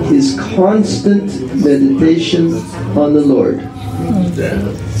his constant meditation on the Lord.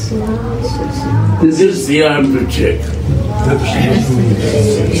 This is beyond to check.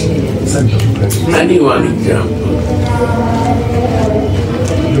 Any one example.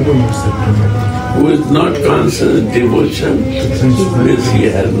 Who is not constant devotion, means he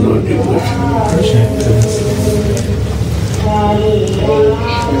has no devotion.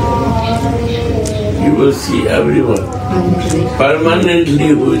 You will see everyone permanently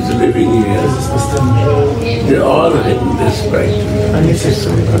who is living here, they all have this practice.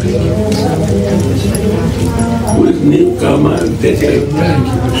 Who is newcomer, they take time.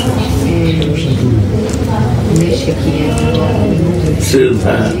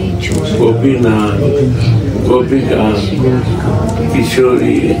 Siddha, Gopinath, Gopika,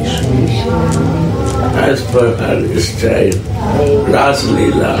 Kishori, as per her style, Ras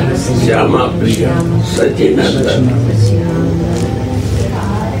Leela, Shyama Priya, Sacinanda,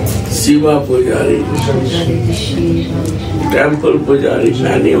 Shiva Pujari, Temple Pujari,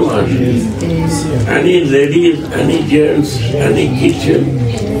 anyone, any ladies, any gents, any kitchen,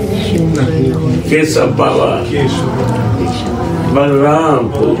 Kesab Baba, Balram,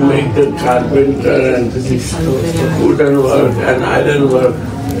 who make the carpenter and wooden work and iron work,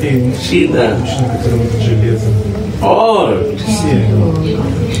 Sina, all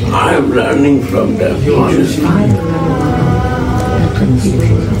I am learning from them, honestly.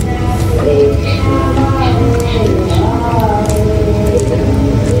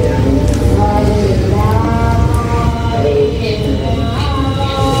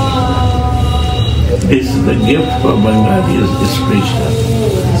 This is the gift for Bengalis is special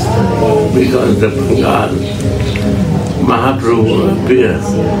because the Bengal Mahaprabhu appears.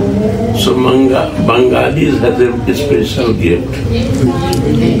 So Bengalis have a special gift.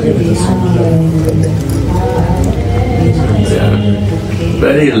 They are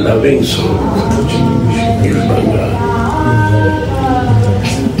very loving souls in Bengal.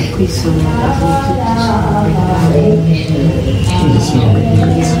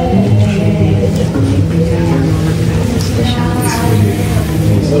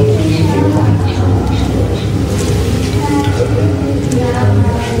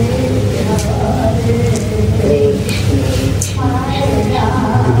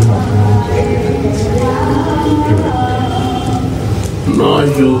 Now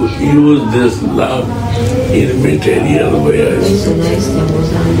you use this love in material ways.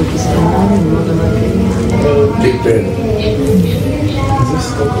 Depend.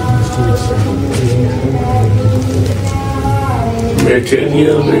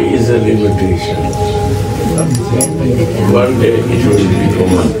 Material is a limitation. One day it will be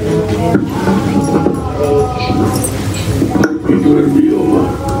over. It will be over.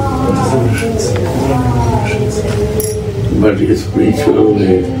 But in spiritual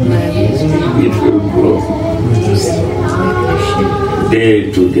way, it will grow. Day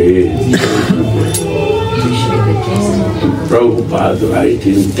to day. Prabhupada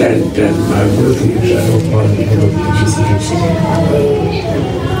writing 10 Bhagavad.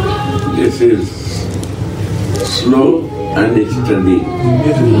 This is slow and steady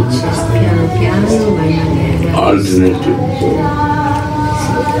alternative.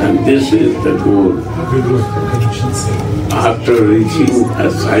 And this is the goal. After reaching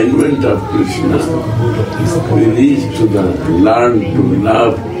assignment of Krishna, we reach to the learn to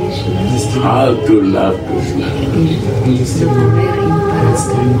love, how to love Krishna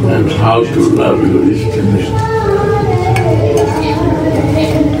and how to love your Ishta.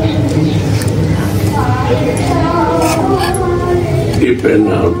 Depend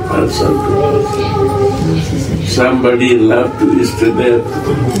on person to person. Somebody loves to Ishtadev,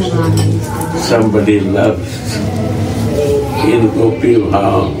 somebody loves in Gopi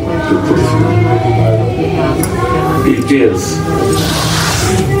Bhav to Krishna. Details.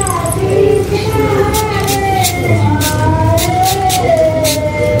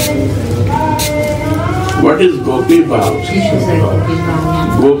 What is Gopi Bhav?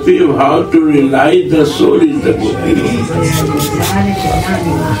 Gopi Bhav, to realize the soul is the Gopi Bhav.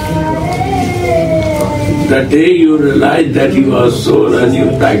 The day you realize that you are soul and you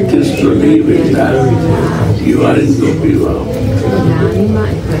practice to live in that, you are in Gopi Bhav.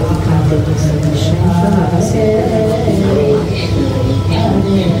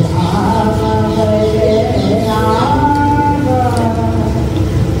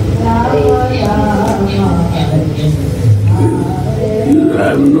 You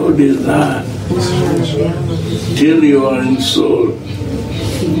have no desire till you are in soul.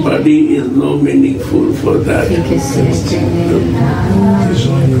 Body is no meaningful for that.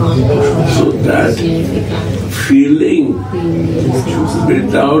 So that feeling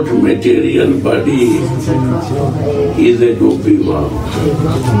without material body is a Gopi Bhav.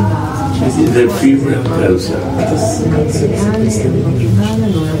 Is a female concept.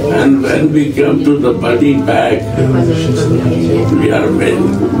 And when we come to the body back, we are men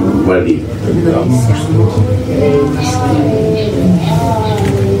body.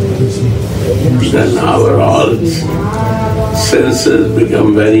 Then our all senses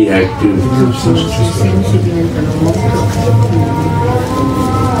become very active.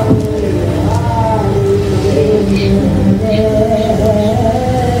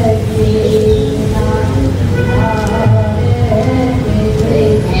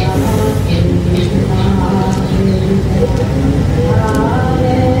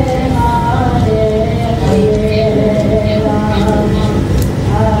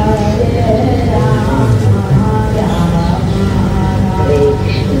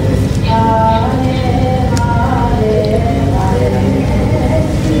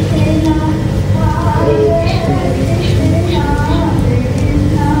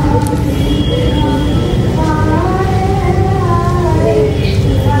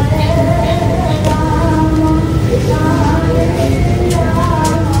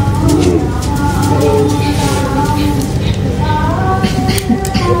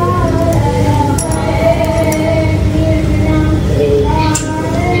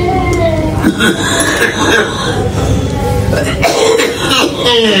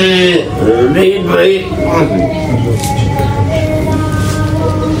 read my...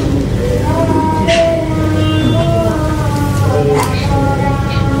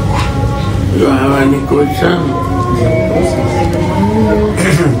 You have any question?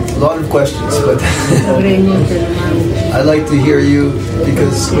 A lot of questions, but I like to hear you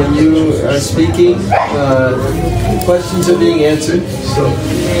because when you are speaking, questions are being answered.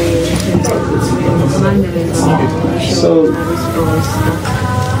 So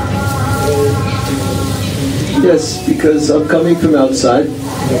yes, because I'm coming from outside,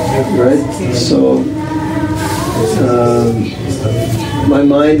 right? So my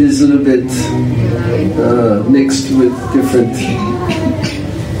mind is a little bit mixed with different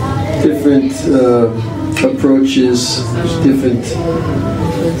approaches, different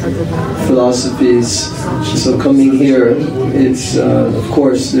philosophies. So coming here, it's of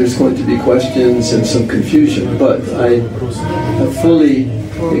course there's going to be questions and some confusion, but I fully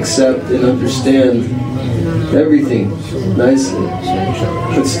accept and understand everything nicely.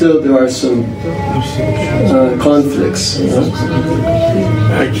 But still there are some conflicts.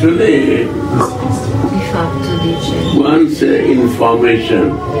 Actually, one's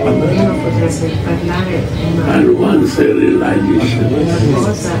information and one's realization.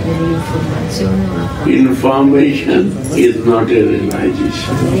 Information is not a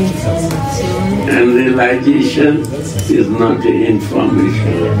realization, and realization is not a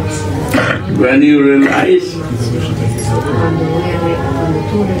information. When you realize,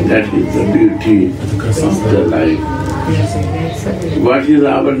 that is the beauty of the life. What is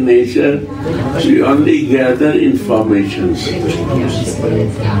our nature? We only gather informations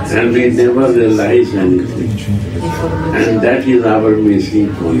and we never realize anything. And that is our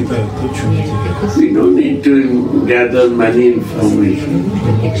missing point. We don't need to gather many information.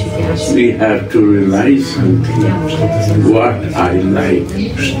 We have to realize something. What I like.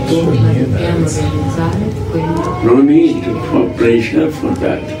 No need for pressure for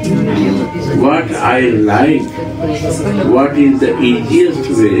that. What I like. What is the easiest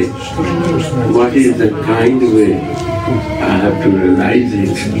way? What is the kind way? I have to realize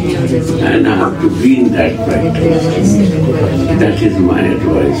it and I have to be in that practice. That is my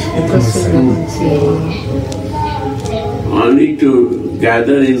advice. Only to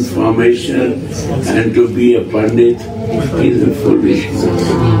gather information and to be a Pandit is a foolishness.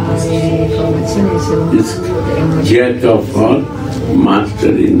 This jack of all,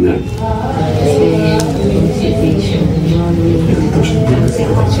 master in none.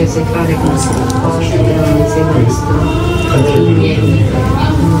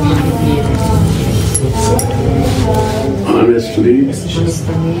 Honestly,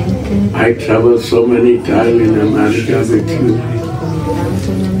 I travel so many times in America with you.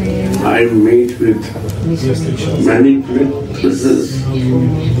 I meet with many places,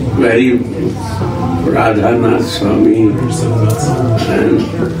 very Radha Swami and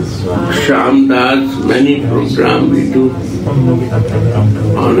Shamdas, many programs we do.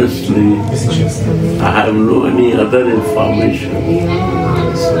 Honestly, I have no any other information.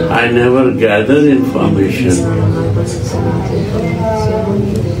 I never gather information.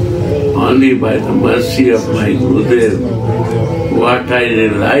 Only by the mercy of my Gurudev, what I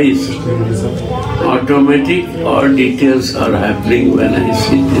realize, automatic all details are happening when I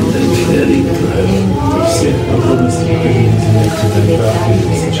sit in the sharing class.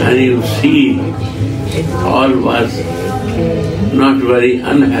 And you see, all was not very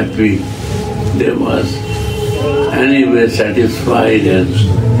unhappy. They was anyway satisfied and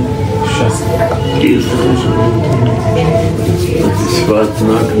peaceful. This was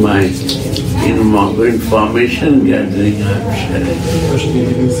not my information gathering I am sharing.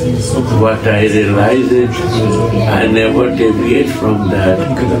 What I realize is, I never deviate from that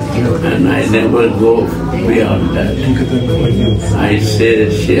and I never go beyond that. I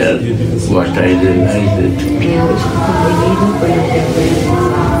share what I realize it.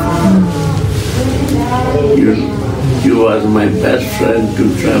 You was my best friend to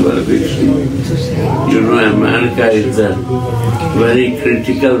travel with me. You know, America is a very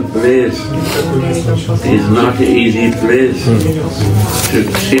critical place. It's not an easy place to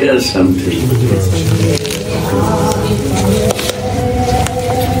share something.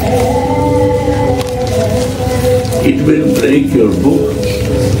 It will break your book.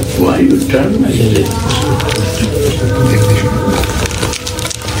 Why you turn like this?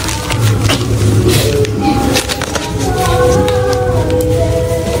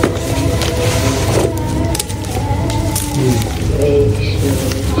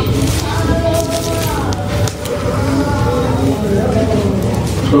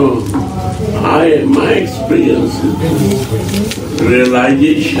 So, my experience experiences.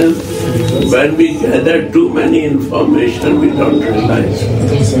 Realization, when we gather too many information, we don't realize.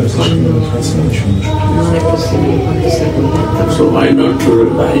 So why not to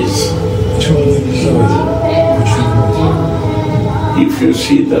realize? If you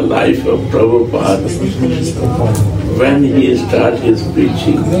see the life of Prabhupada, when he started his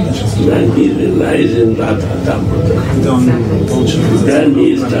preaching, when he realized in Radha Damodar, then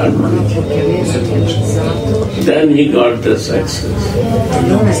he started preaching. Then he got the success.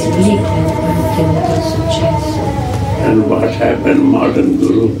 And what happened, modern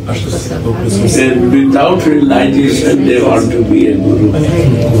guru? Then without realization, they want to be a guru.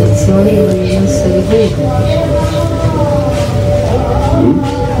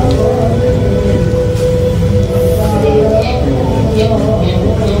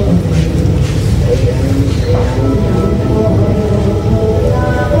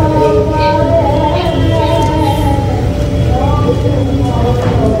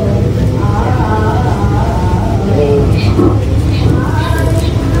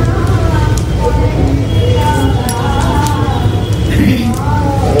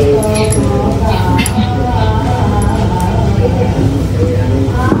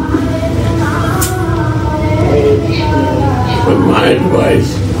 So my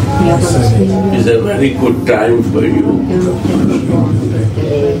advice is a very good time for you.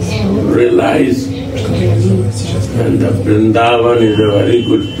 Realize and the Vrindavan is a very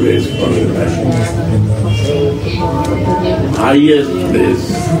good place for realizing. Highest place,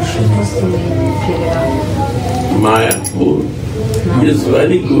 Mayapur, is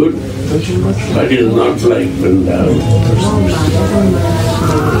very good, but is not like Vrindavan.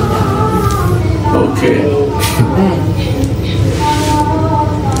 Okay.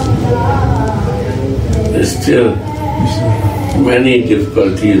 Still, many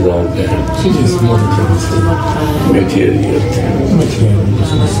difficulties are there. Material things.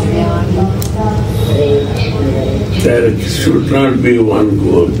 There should not be one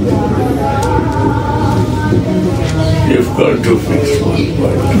goal. Difficult to fix one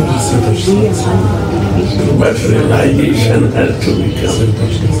point. But realization has to become.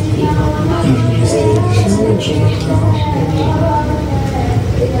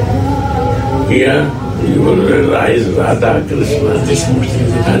 Here, you will realize Radha Krishna,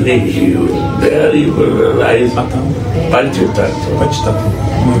 and there you will realize Panchatattva.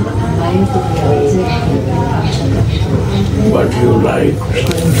 What you like.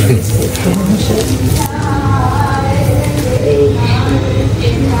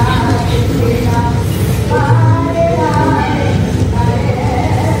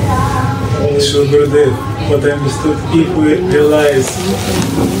 So Gurudev, what I understood, if we realize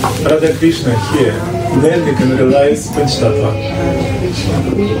Radha Krishna here, then we can realize Panchatattva.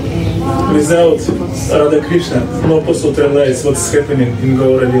 Without Radha Krishna, no possible to realize what's happening in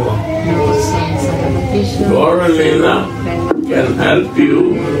Gaura Lila. Gaura Lila can help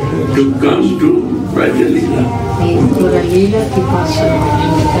you to come to Braja Lila.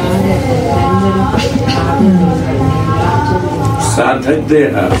 Sadhak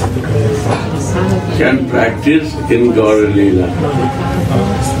Deha can practice in Gaura Lila.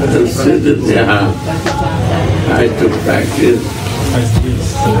 And Siddha Deha has to practice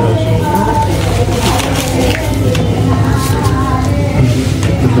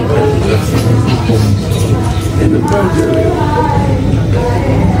in the Braja Lila.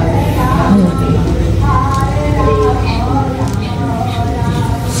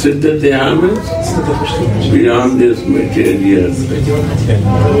 Siddha Deha means beyond this material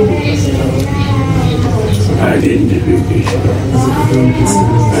identification.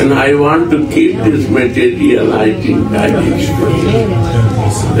 And I want to keep this material identification.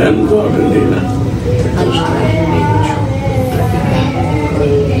 Then Gaura Lila.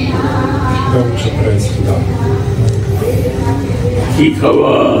 की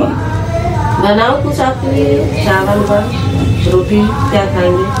खबर? बनाओ कुछ आपके लिए, चावल पर रोटी, क्या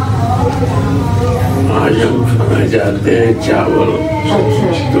खाएंगे? आज हम खाना चाहते हैं चावल।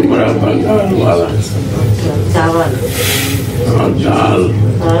 तुम्हारा बंगाल वाला चावल और दाल,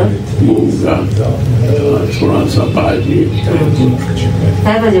 मूंग का और थोड़ा सा भाजी।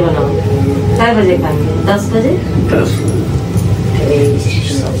 कै बजे बनाओ? कै बजे खाएंगे? 10 बजे? 10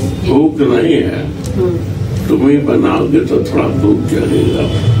 भूख नहीं है, तुम ही बनाओगे तो थोड़ा भूख लगेगा।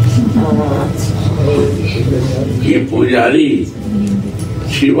 ये पुजारी,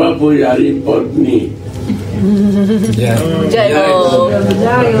 शिवा पुजारी पत्नी जय हो, जय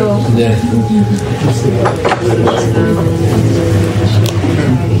हो।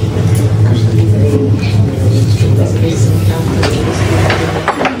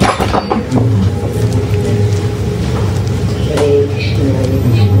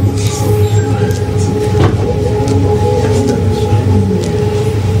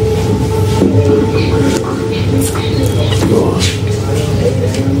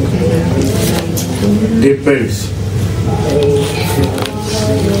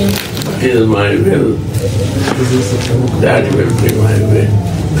 what is my will, that will be my will.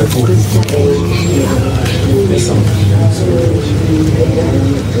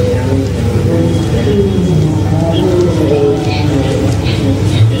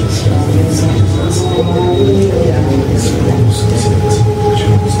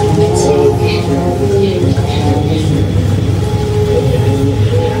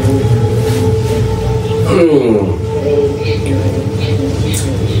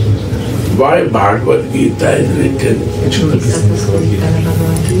 Why Bhagavad Gita is written?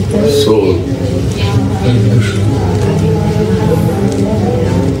 Soul.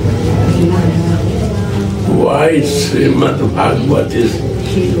 Why Srimad Bhagavat is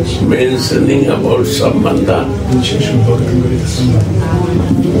mentioning about Sambandha?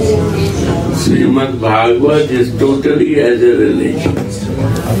 Srimad Bhagavat is totally as a religion.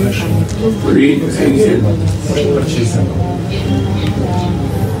 Read again.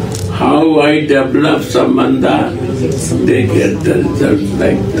 How I develop Sambandha, they get the result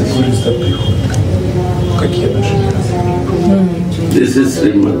like this. This is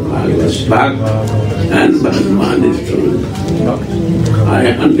Srimad Bhagavat. Bhakt and Bhagwan is told. I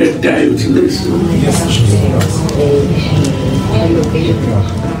 100 times listen.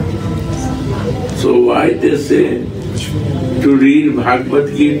 So why they say to read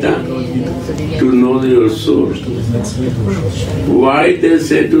Bhagavad Gita, to know your soul? Why they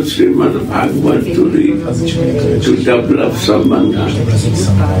say to Srimad Bhagavat to read, to develop Sambandha?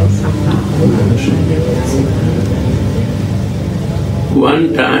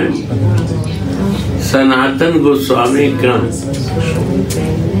 One time, Sanatan Goswami comes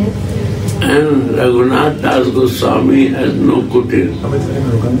and Raghunath Das Goswami has no kutir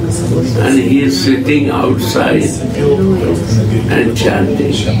and he is sitting outside and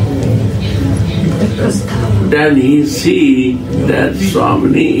chanting. Then he see that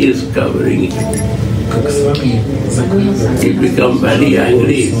Swamini is covering it. He become very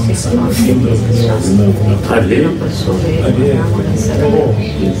angry.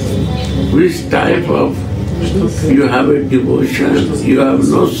 Which type of, you have a devotion, you have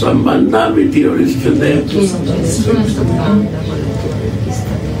no sambandha with your Ishtadev.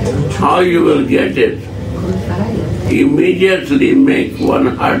 How you will get it? Immediately make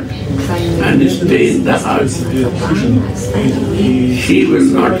one heart and stay in the heart. She will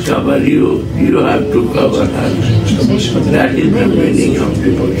not cover you, you have to cover her. That is the meaning of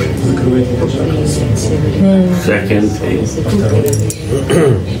devotion. Second thing,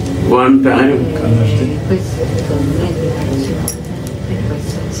 one time,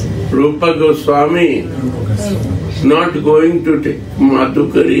 Rupa Goswami not going to take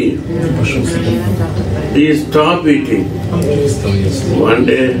Madhukari. He stopped eating. One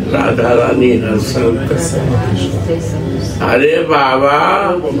day, Radha Rani herself, Hare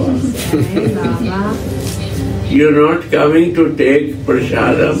Baba, you're not coming to take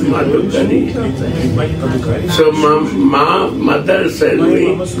prasad of Madhukari. So mother sent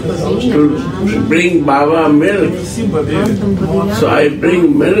me to bring Baba milk. So I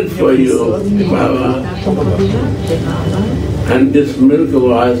bring milk for you, Baba. And this milk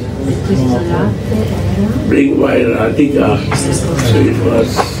was bring by Radhika. So it was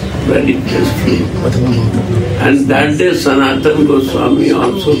very tasty. And that day Sanatan Goswami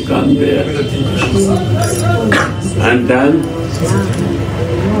also come there. And then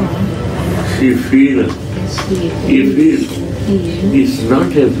he feels it's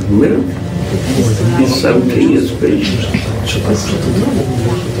not a milk, it's something special.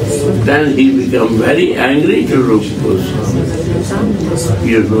 Then he become very angry to Rupa Goswami.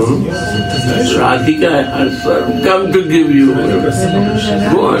 You know, Radhika herself come to give you milk.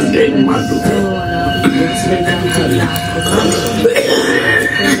 Go and take Madhukari.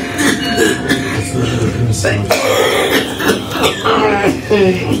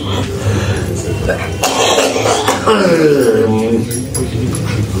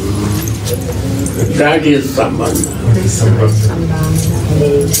 That is Sambandha.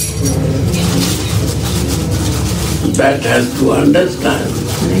 That has to understand.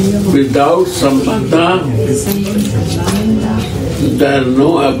 Without Sambandha, there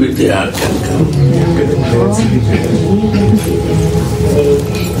no avidya can come.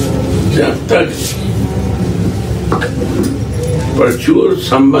 जब तक प्रचुर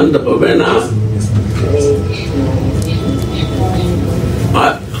संबंध होवे ना,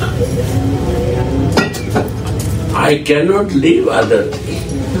 I cannot leave other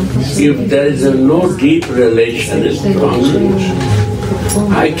things. If there is no deep relation, strong relation,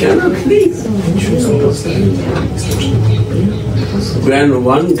 I cannot leave. When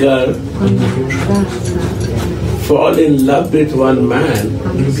one girl fall in love with one man,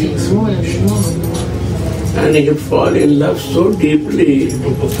 and he'll fall in love so deeply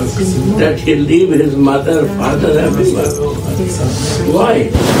that he'll leave his mother, father, everyone.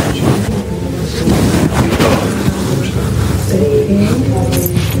 Why?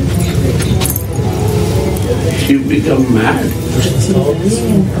 She become mad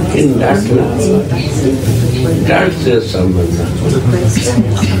in that love. That's their sambandha.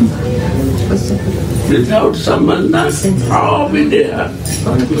 Without sambandha, how will they have?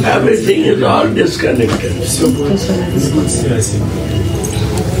 Everything is all disconnected.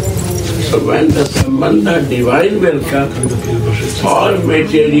 So when the sambandha divine will come, all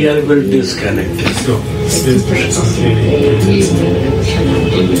material will disconnect.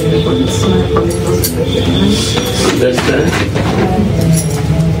 Understand?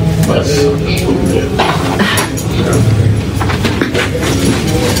 Bas.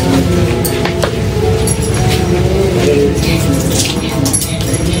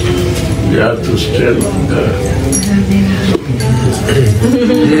 You have to stay longer.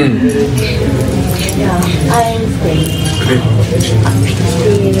 Yeah, I'm free.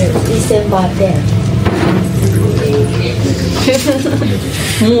 December 10th.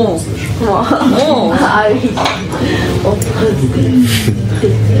 More.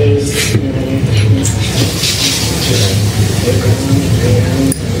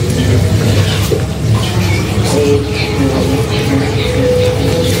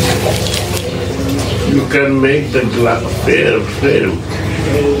 You can make the glass fair frame.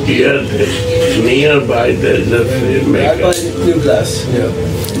 Here, nearby there is a frame I buy maker. new glass. Yeah.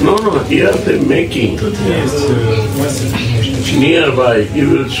 No, here they're making. Nearby, he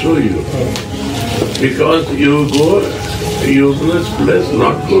will show you. Because you go, useless place,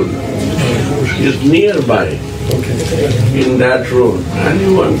 not good. It's nearby, in that road.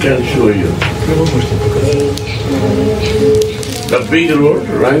 Anyone can show you. The big road,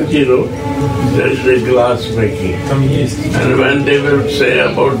 Ranchi road, there is a glass making. And when they will say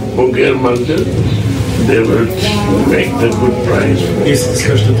about Munger Mandir, they will make the good price.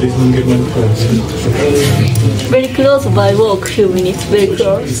 Very close by walk, few minutes, very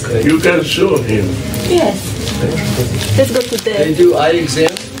close. You can show him. Yes. Let's go to They the... do eye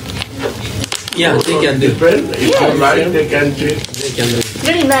exam. Yeah, they can do. Depend. If you like, they can change. They can do.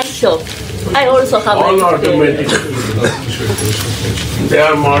 Very nice shop. I also have All a... automatic. They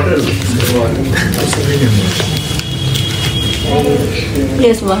are modern.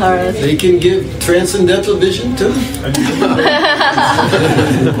 Yes, Maharaja. They can give transcendental vision too.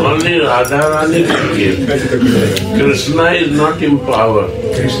 Only Radharani can give. Krishna is not in power.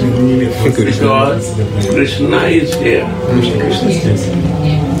 Because Krishna is here.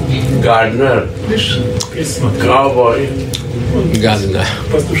 Gardener, cowboy, Gardener.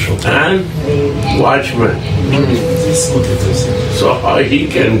 and watchman. So how he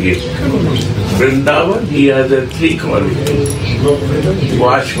can give? Vrindavan, he has a three qualities.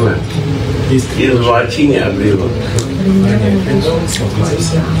 Watchman, he is watching everyone.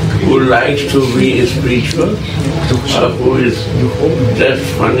 Who likes to be spiritual, or who is just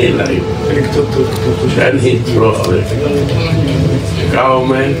funny life, then he throw away.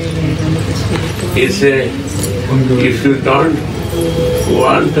 Cowman, he say, if you don't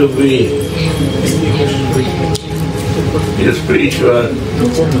want to be spiritual,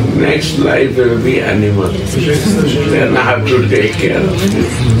 next life will be animal. Then I have to take care of you.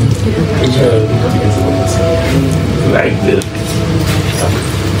 Like this.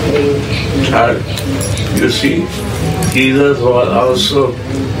 Third, you see, Jesus was also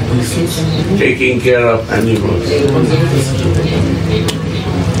taking care of animals.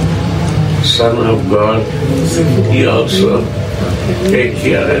 Son of God, he also take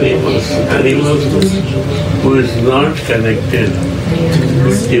care of animals. Animals who is not connected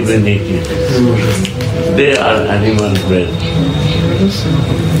with divinity. They are animal bred.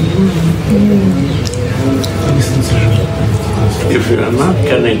 If you are not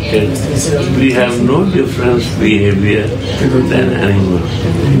connected, we have no different behavior than animals.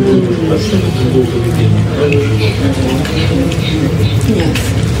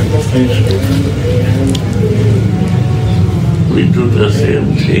 We do the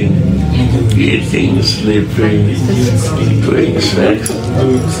same thing, eating, sleeping, doing sex,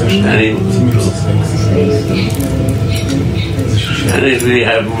 animals do. And if we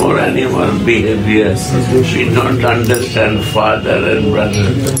have more animal behavior, we don't understand father and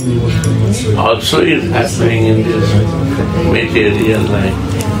brother. Also is happening in this material life.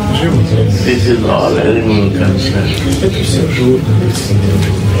 This is all animal concern.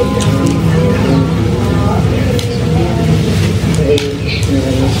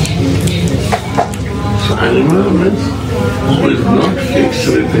 So animal means who is not fixed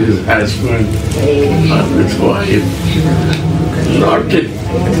with his husband or with wife, not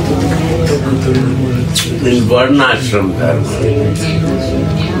in varnashram dharma.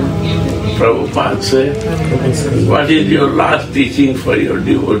 Prabhupada said, what is your last teaching for your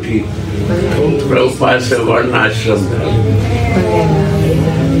devotee? Prabhupada said, varnashram dharma.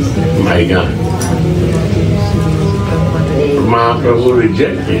 My God. Mahaprabhu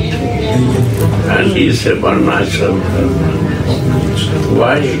rejected and he said varnashram dharma.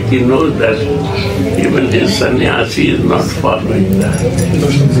 Why? He knows that even his sannyasi is not following that.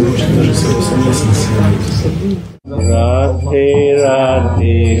 Radhe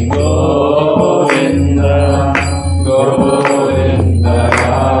Radhe Govinda Govinda